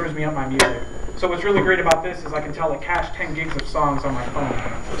and then serves me up my music. So what's really great about this is I can tell it cache 10 gigs of songs on my phone.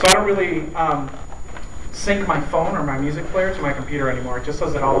 So I don't really sync my phone or my music player to my computer anymore. It just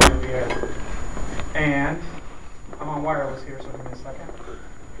does it all over the air. And I'm on wireless here, so give me a second.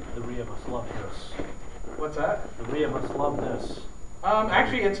 The RIA must love this. What's that? The RIA must love this.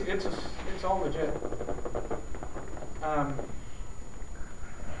 Actually, it's all legit.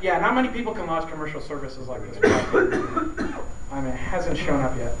 Yeah, not many people can launch commercial services like this. I mean, it hasn't shown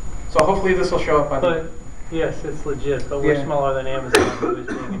up yet. So hopefully this will show up by the... But, yes, it's legit, but we're Yeah. smaller than Amazon, who is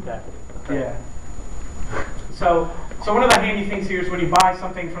being attacked. Yeah. So one of the handy things here is when you buy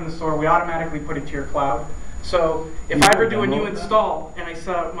something from the store, we automatically put it to your cloud. So if I ever do a new install and I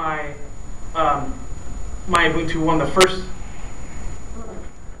set up my my Ubuntu one,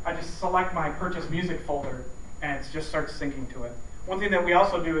 I just select my purchase music folder and it just starts syncing to it. One thing that we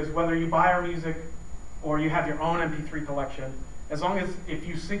also do is whether you buy our music or you have your own MP3 collection, as long as if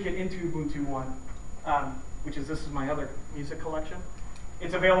you sync it into Ubuntu One, this is my other music collection,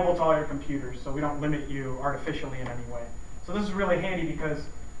 it's available to all your computers, so we don't limit you artificially in any way. So this is really handy because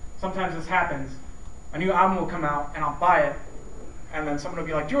sometimes this happens. A new album will come out and I'll buy it, and then someone will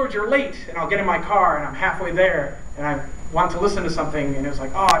be like, George, you're late, and I'll get in my car and I'm halfway there and I want to listen to something and it's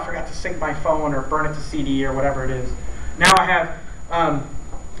like, oh, I forgot to sync my phone or burn it to CD or whatever it is. Now I have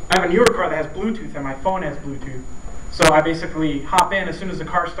a newer car that has Bluetooth and my phone has Bluetooth. So I basically hop in, as soon as the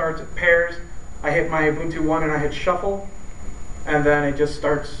car starts, it pairs, I hit my Ubuntu One and I hit shuffle, and then it just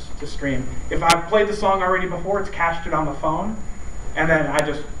starts to stream. If I've played the song already before, it's cached it on the phone, and then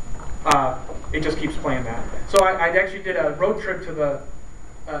it just keeps playing that. So I actually did a road trip to the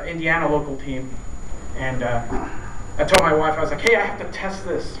Indiana local team, and I told my wife, I was like, hey, I have to test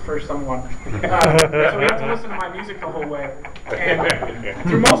this for someone. So we have to listen to my music the whole way. And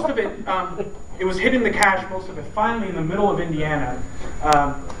through most of it, it was hidden in the cache, most of it. Finally, in the middle of Indiana,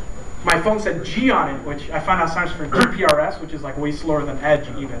 my phone said G on it, which I found out stands for GPRS, which is like way slower than Edge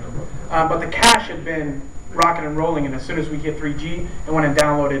even. But the cache had been rocking and rolling, and as soon as we hit 3G, it went and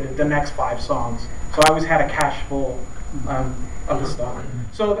downloaded the next 5 songs. So I always had a cache full of the stuff.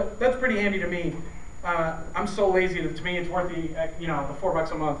 So that's pretty handy to me. I'm so lazy that to me it's worth the the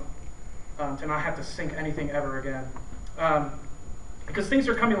 $4 a month to not have to sync anything ever again. Because things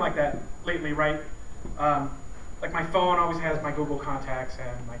are coming like that lately, right? Like my phone always has my Google contacts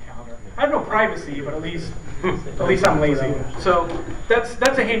and my calendar. I have no privacy, but at least I'm lazy. So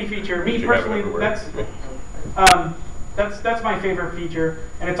that's a handy feature. Me personally, that's my favorite feature,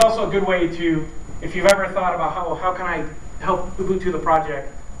 and it's also a good way to, if you've ever thought about how can I help Ubuntu the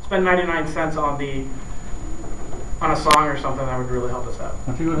project, spend 99 cents on a song or something that would really help us out.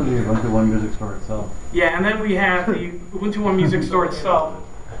 Why don't you go to the Ubuntu One Music Store itself? Yeah, and then we have the Ubuntu One Music Store itself.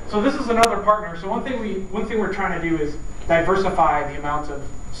 So this is another partner. So one thing we're trying to do is diversify the amount of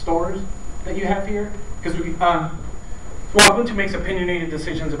stores that you have here, because Ubuntu makes opinionated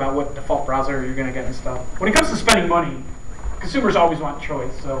decisions about what default browser you're going to get and stuff. When it comes to spending money, consumers always want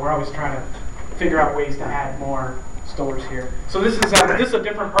choice, so we're always trying to figure out ways to add more stores here. So this is a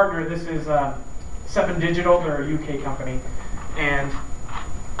different partner. This is 7 Digital. They're a UK company, and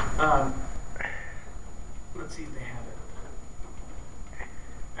let's see if they have it.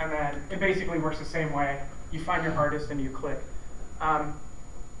 And then it basically works the same way. You find your artist and you click.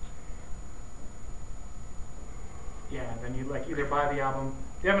 Yeah, then you either buy the album.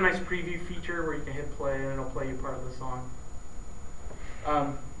 They have a nice preview feature where you can hit play and it'll play you part of the song.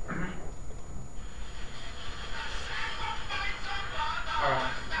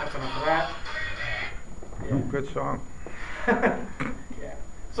 Alright, that's enough of that. Yeah. Good song. Yeah.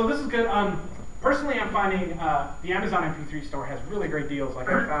 So this is good. Personally, I'm finding the Amazon MP3 store has really great deals. Like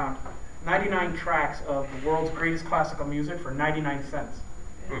I found 99 tracks of the world's greatest classical music for 99 cents.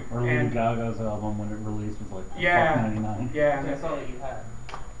 Or Lady Gaga's album when it released was like $1.99. Yeah. That's all that you had.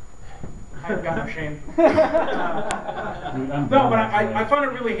 I've got no shame. No, but I found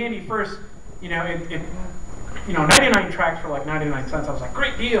it really handy. First, 99 tracks for like 99 cents. I was like,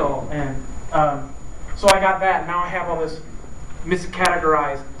 great deal. And so I got that. Now I have all this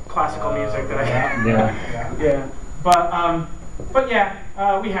miscategorized classical music that I have. Yeah. But yeah,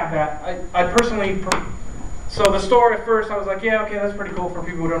 we have that. I personally, so the store at first I was like, yeah, okay, that's pretty cool for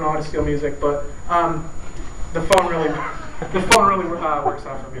people who don't know how to steal music. But the phone really works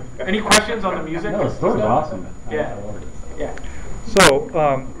out for me. Any questions on the music? No, the store's awesome. Yeah. Yeah. So,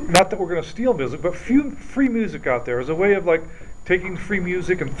 not that we're going to steal music, but free music out there is a way of like taking free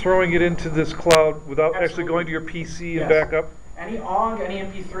music and throwing it into this cloud without actually going to your PC and back up. Any OGG, any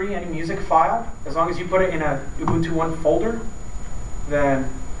MP3, any music file, as long as you put it in a Ubuntu One folder, then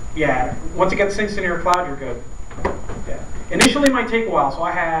yeah, once it gets synced into your cloud, you're good. Yeah. Initially, it might take a while, so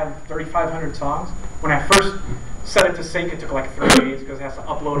I have 3,500 songs. When I first set it to sync. It took like 3 days because it has to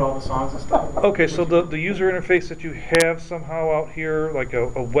upload all the songs and stuff. Okay, so the user interface that you have somehow out here, like a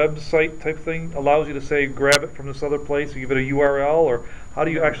website type thing, allows you to say, grab it from this other place, you give it a URL, or how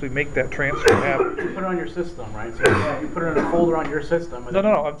do you actually make that transfer happen? You put it on your system, right? So you put it in a folder on your system. And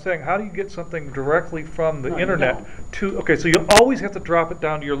No, I'm saying, how do you get something directly from the No, you internet don't. to, okay, so you always have to drop it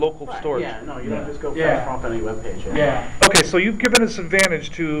down to your local Right, storage. Yeah, no, you don't just go Yeah. from any webpage. Yeah. Okay, so you've given us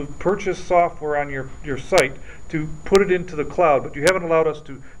advantage to purchase software on your site to put it into the cloud, but you haven't allowed us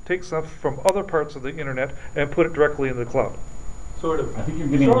to take stuff from other parts of the internet and put it directly in the cloud. Sort of. I think you're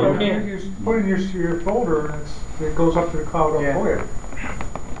getting. Sort of, Yeah. you just put it in your folder and it goes up to the cloud up Yeah. for you.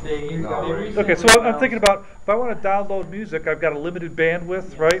 They No. recently Okay, so I'm announced- thinking about, if I want to download music, I've got a limited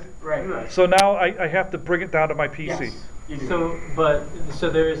bandwidth, right? Right. So now I have to bring it down to my PC. Yes, you do. So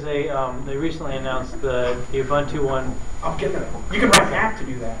there is a, they recently announced the Ubuntu one. I'll get to that. You can write an app to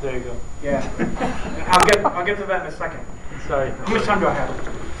do that. There you go. Yeah. I'll get to that in a second. Sorry. How much time do I have?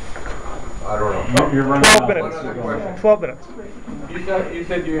 I don't know. You're running 12 out. minutes. One other question. 12 minutes. You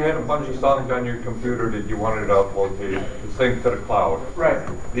said you had a bunch of songs on your computer that you wanted to upload to sync to the cloud. Right.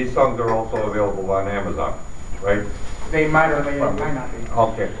 These songs are also available on Amazon, right? They might or they might not be.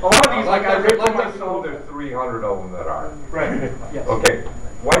 Okay. A lot of these, like, I ripped from Let's assume myself. there's 300 of them that are. Right. Yes. Okay.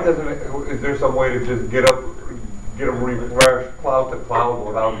 Why doesn't it, is there some way to just get them refreshed cloud to cloud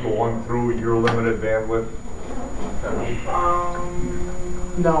without going through your limited bandwidth?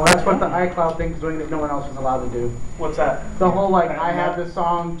 No, that's what the iCloud thing's doing that no one else is allowed to do. What's that? The whole like, I have this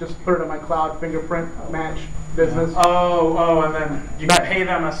song, just put it in my cloud fingerprint match business. And then you can pay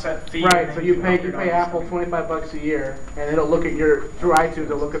them a set fee. and Right, then so you can pay upload Apple something. $25 a year, and it'll look at through iTunes,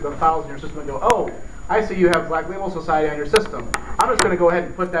 it'll look at the files in your system and go, oh, I see you have Black Label Society on your system. I'm just gonna go ahead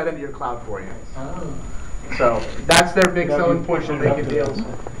and put that into your cloud for you. So that's their big selling point for making deals.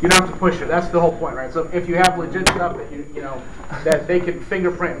 You don't have to push it. That's the whole point, right? So if you have legit stuff that you know that they can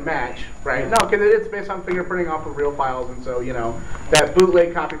fingerprint and match, right? No, because it's based on fingerprinting off of real files, and so you know that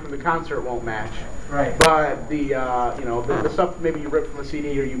bootleg copy from the concert won't match. Right. But the the stuff maybe you ripped from a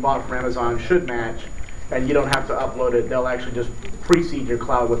CD or you bought from Amazon should match, and you don't have to upload it. They'll actually just precede your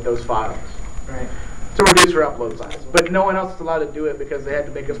cloud with those files. Right. To reduce your upload size. But no one else is allowed to do it because they had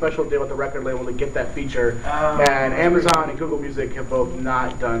to make a special deal with the record label to get that feature. And Amazon and Google Music have both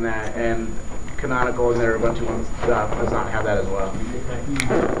not done that, and Canonical and their Ubuntu one does not have that as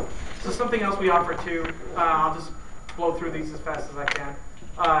well. So something else we offer too, I'll just blow through these as fast as I can.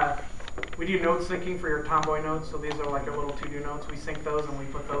 We do note syncing for your Tomboy notes, so these are like your little to-do notes. We sync those and we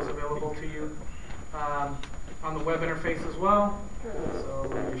put those available to you on the web interface as well.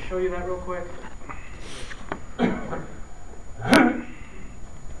 So let me show you that real quick.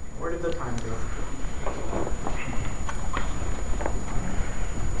 Where did the time go?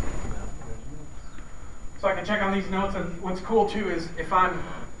 So I can check on these notes, and what's cool too is if I'm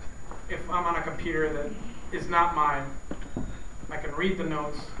on a computer that is not mine, I can read the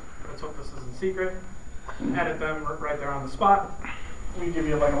notes. Let's hope this isn't secret. Edit them right there on the spot. We give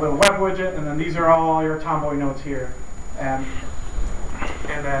you like a little web widget, and then these are all your Tomboy notes here.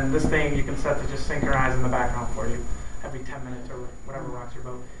 And then this thing you can set to just synchronize in the background for you every 10 minutes or whatever rocks your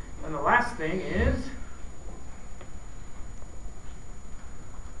boat. And the last thing is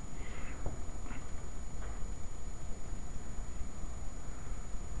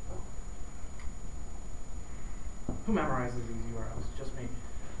who memorizes these URLs? Just me.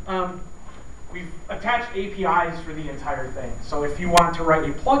 We've attached APIs for the entire thing. So if you want to write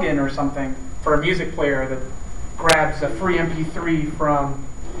a plugin or something for a music player that grabs a free MP3 from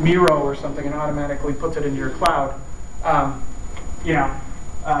Miro or something and automatically puts it into your cloud, you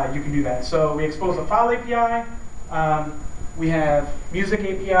can do that. So we expose a file API. We have music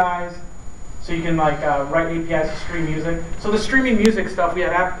APIs. So you can like write APIs to stream music. So the streaming music stuff, we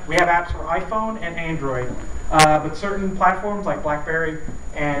have apps for iPhone and Android. But certain platforms like BlackBerry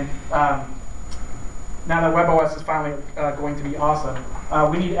and now that WebOS is finally going to be awesome,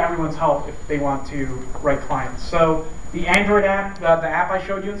 we need everyone's help if they want to write clients. So the Android app, the app I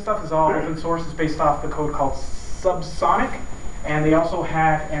showed you and stuff is all open source. It's based off the code called Subsonic. And they also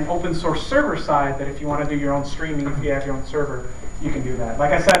have an open source server side that if you want to do your own streaming, if you have your own server, you can do that.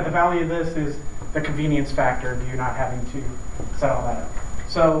 Like I said, the value of this is the convenience factor of you not having to set all that up.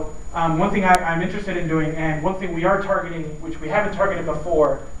 So one thing I'm interested in doing, and one thing we are targeting, which we haven't targeted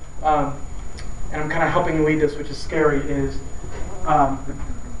before, and I'm kind of helping lead this, which is scary, is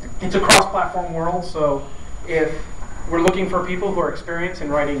it's a cross-platform world. So if we're looking for people who are experienced in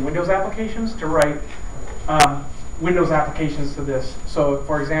writing Windows applications to write Windows applications to this. So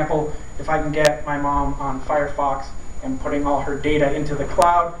for example, if I can get my mom on Firefox and putting all her data into the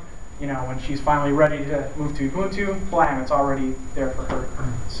cloud, you know, when she's finally ready to move to Ubuntu, blam, it's already there for her.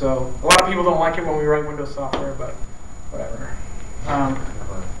 So a lot of people don't like it when we write Windows software, but whatever.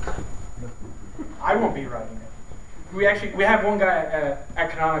 I won't be writing it. We have one guy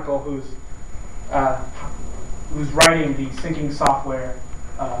at Canonical who's writing the syncing software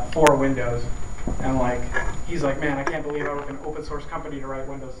for Windows, and like he's like, man, I can't believe I work in an open source company to write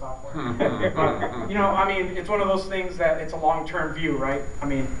Windows software. But, you know, I mean, it's one of those things that it's a long-term view, right? I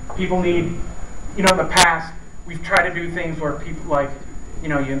mean, people need, you know, in the past we've tried to do things where people like, you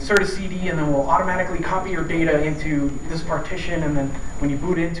know, you insert a CD and then we'll automatically copy your data into this partition, and then when you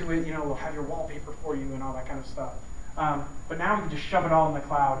boot into it, you know, we'll have your wallpaper for you and all that kind of stuff. But now we can just shove it all in the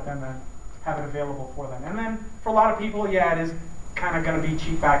cloud and then have it available for them. And then for a lot of people, yeah, it is kind of going to be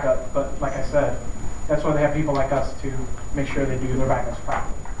cheap backup, but like I said, that's why they have people like us to make sure they do their backups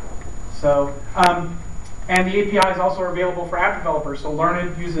properly. So, and the APIs also are available for app developers. So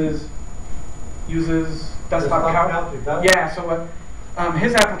Learned uses desktop couch. Yeah, so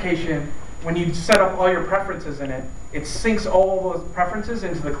his application, when you set up all your preferences in it, it syncs all those preferences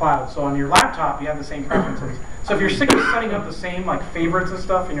into the cloud. So on your laptop, you have the same preferences. So if you're sick of setting up the same like favorites and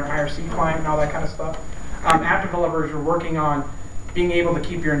stuff in your IRC client and all that kind of stuff, app developers are working on being able to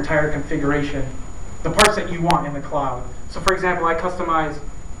keep your entire configuration, the parts that you want in the cloud. So for example, I customize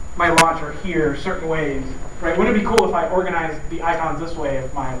my launcher here certain ways, right? Wouldn't it be cool if I organized the icons this way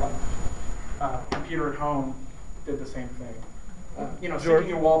if my computer at home did the same thing? You know, syncing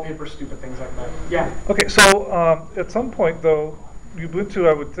your wallpaper, stupid things like that. Yeah. Okay, so at some point though, Ubuntu,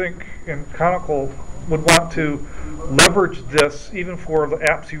 I would think, and Canonical would want to leverage this even for the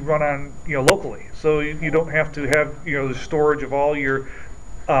apps you run on, you know, locally. So you don't have to have, you know, the storage of all your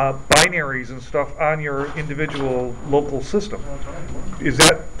binaries and stuff on your individual local system. Is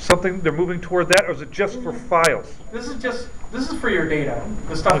that something they're moving toward that, or is it just for files? This is for your data,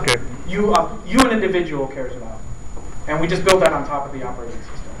 the stuff okay. you an individual cares about. And we just build that on top of the operating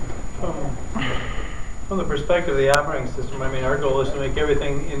system. From the perspective of the operating system, I mean, our goal is to make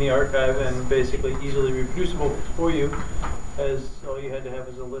everything in the archive and basically easily reproducible for you, as all you had to have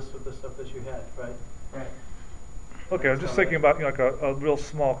is a list of the stuff that you had, right? Right. Okay, I'm just thinking about, you know, like a real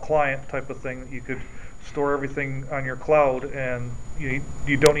small client type of thing that you could store everything on your cloud, and you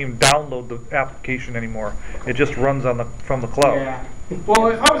don't even download the application anymore. It just runs on from the cloud. Yeah. Well,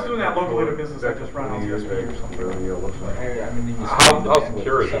 if I was doing that locally to business, I'd just run on USB or something. How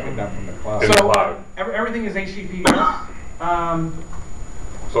secure is it in the cloud? Everything is HTTPS.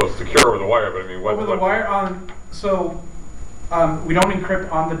 So it's secure over the wire, but I mean, what? Over the wire, we don't encrypt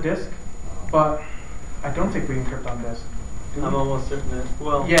on the disk, but I don't think we encrypt on disk. I'm almost certain that,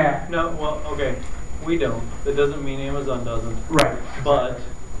 well, yeah. No, well, okay, we don't. That doesn't mean Amazon doesn't. Right. But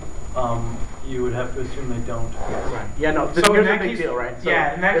you would have to assume they don't. Right. Yeah, no, so here's a big deal, right? So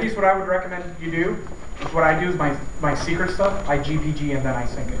yeah, in that case, what I would recommend you do is what I do is my secret stuff, I GPG and then I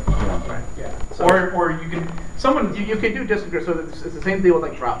sync it. Yeah. Right. Yeah. So Or you can, you can do disk encryption, so it's the same deal with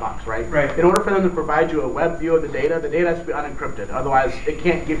like Dropbox, right? Right. In order for them to provide you a web view of the data has to be unencrypted. Otherwise, it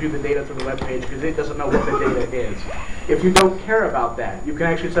can't give you the data to the web page because it doesn't know what the data is. If you don't care about that, you can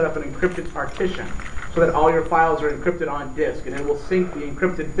actually set up an encrypted partition so that all your files are encrypted on disk, and it will sync the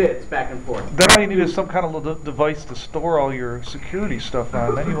encrypted bits back and forth. Then all you need is some kind of device to store all your security stuff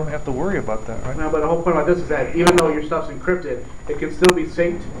on. Then you don't have to worry about that, right? No, but the whole point about this is that even though your stuff's encrypted, it can still be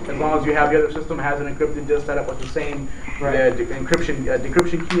synced as long as you have the other system has an encrypted disk set up with the same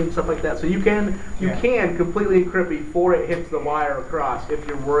decryption key and stuff like that. So you can completely encrypt before it hits the wire across. If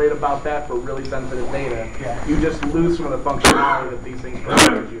you're worried about that for really sensitive data, you just lose some of the functionality that these things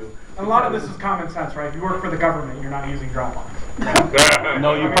provide you. A lot of this is common sense, right? If you work for the government, you're not using Dropbox.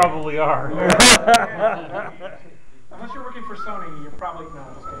 No, you probably are. Unless you're working for Sony, you're probably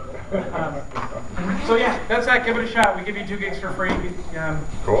not. So yeah, that's that. Give it a shot. We give you 2 gigs for free.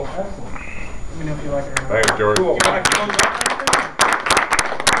 Cool. Let me know if you like it or not. Thanks, George. Cool. Do you want to close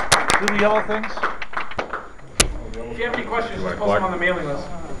out? Do the yellow things? If you have any questions, just post them on the mailing list.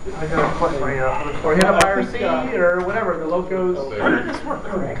 I got a question. Or hit up IRC or whatever, the locos. How did this work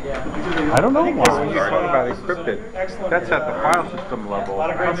correct? I don't know why we're talking about encrypted. That's at the file system level.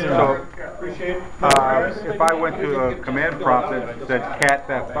 So if I went to a command prompt that said cat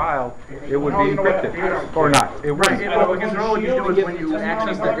that file, it would be encrypted or not. It wouldn't. Because all you do is when you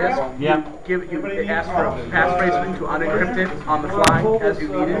access the disk, you ask for a passphrase to unencrypt it on the fly as you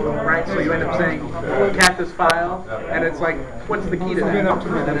need it, right? So you end up saying cat this file, and it's like, what's the key to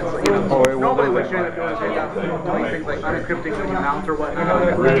that? And it's, normally what you end up doing is you end up doing things like unencrypting when you mount or whatnot.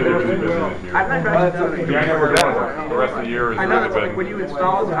 I've not actually done it. The rest of the year has I know, really that's like when been you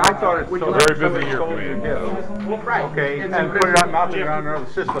install it, I thought it's when so you very let busy somebody year sold for me. your gift. Right. Okay, It's and put it on, mounted it on another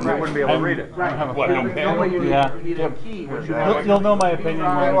system, they wouldn't be able to read it. Right. What, The home only way you need, Yeah. you need a key, which you You'll know my opinion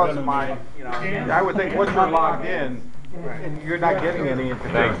when That I'm wasn't done. my, you know. I would think once you're logged in, and you're not getting any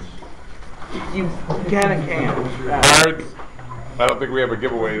interference. You can and can't. Cards, I don't think we have a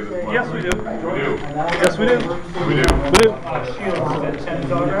giveaway this month. Yes, we do. We do. Yes, we do. We do. We do.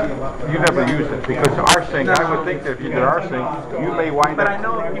 You never use it, because our sync, I would think that if you did our sync, you may wind But up. I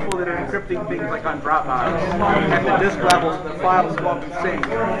know of people that are encrypting things like on Dropbox, and the disk levels, the files go up in sync,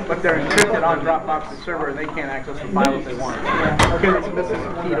 but they're encrypted on Dropbox's server, and they can't access the file if they want. Because it's missing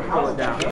a key to pull it down.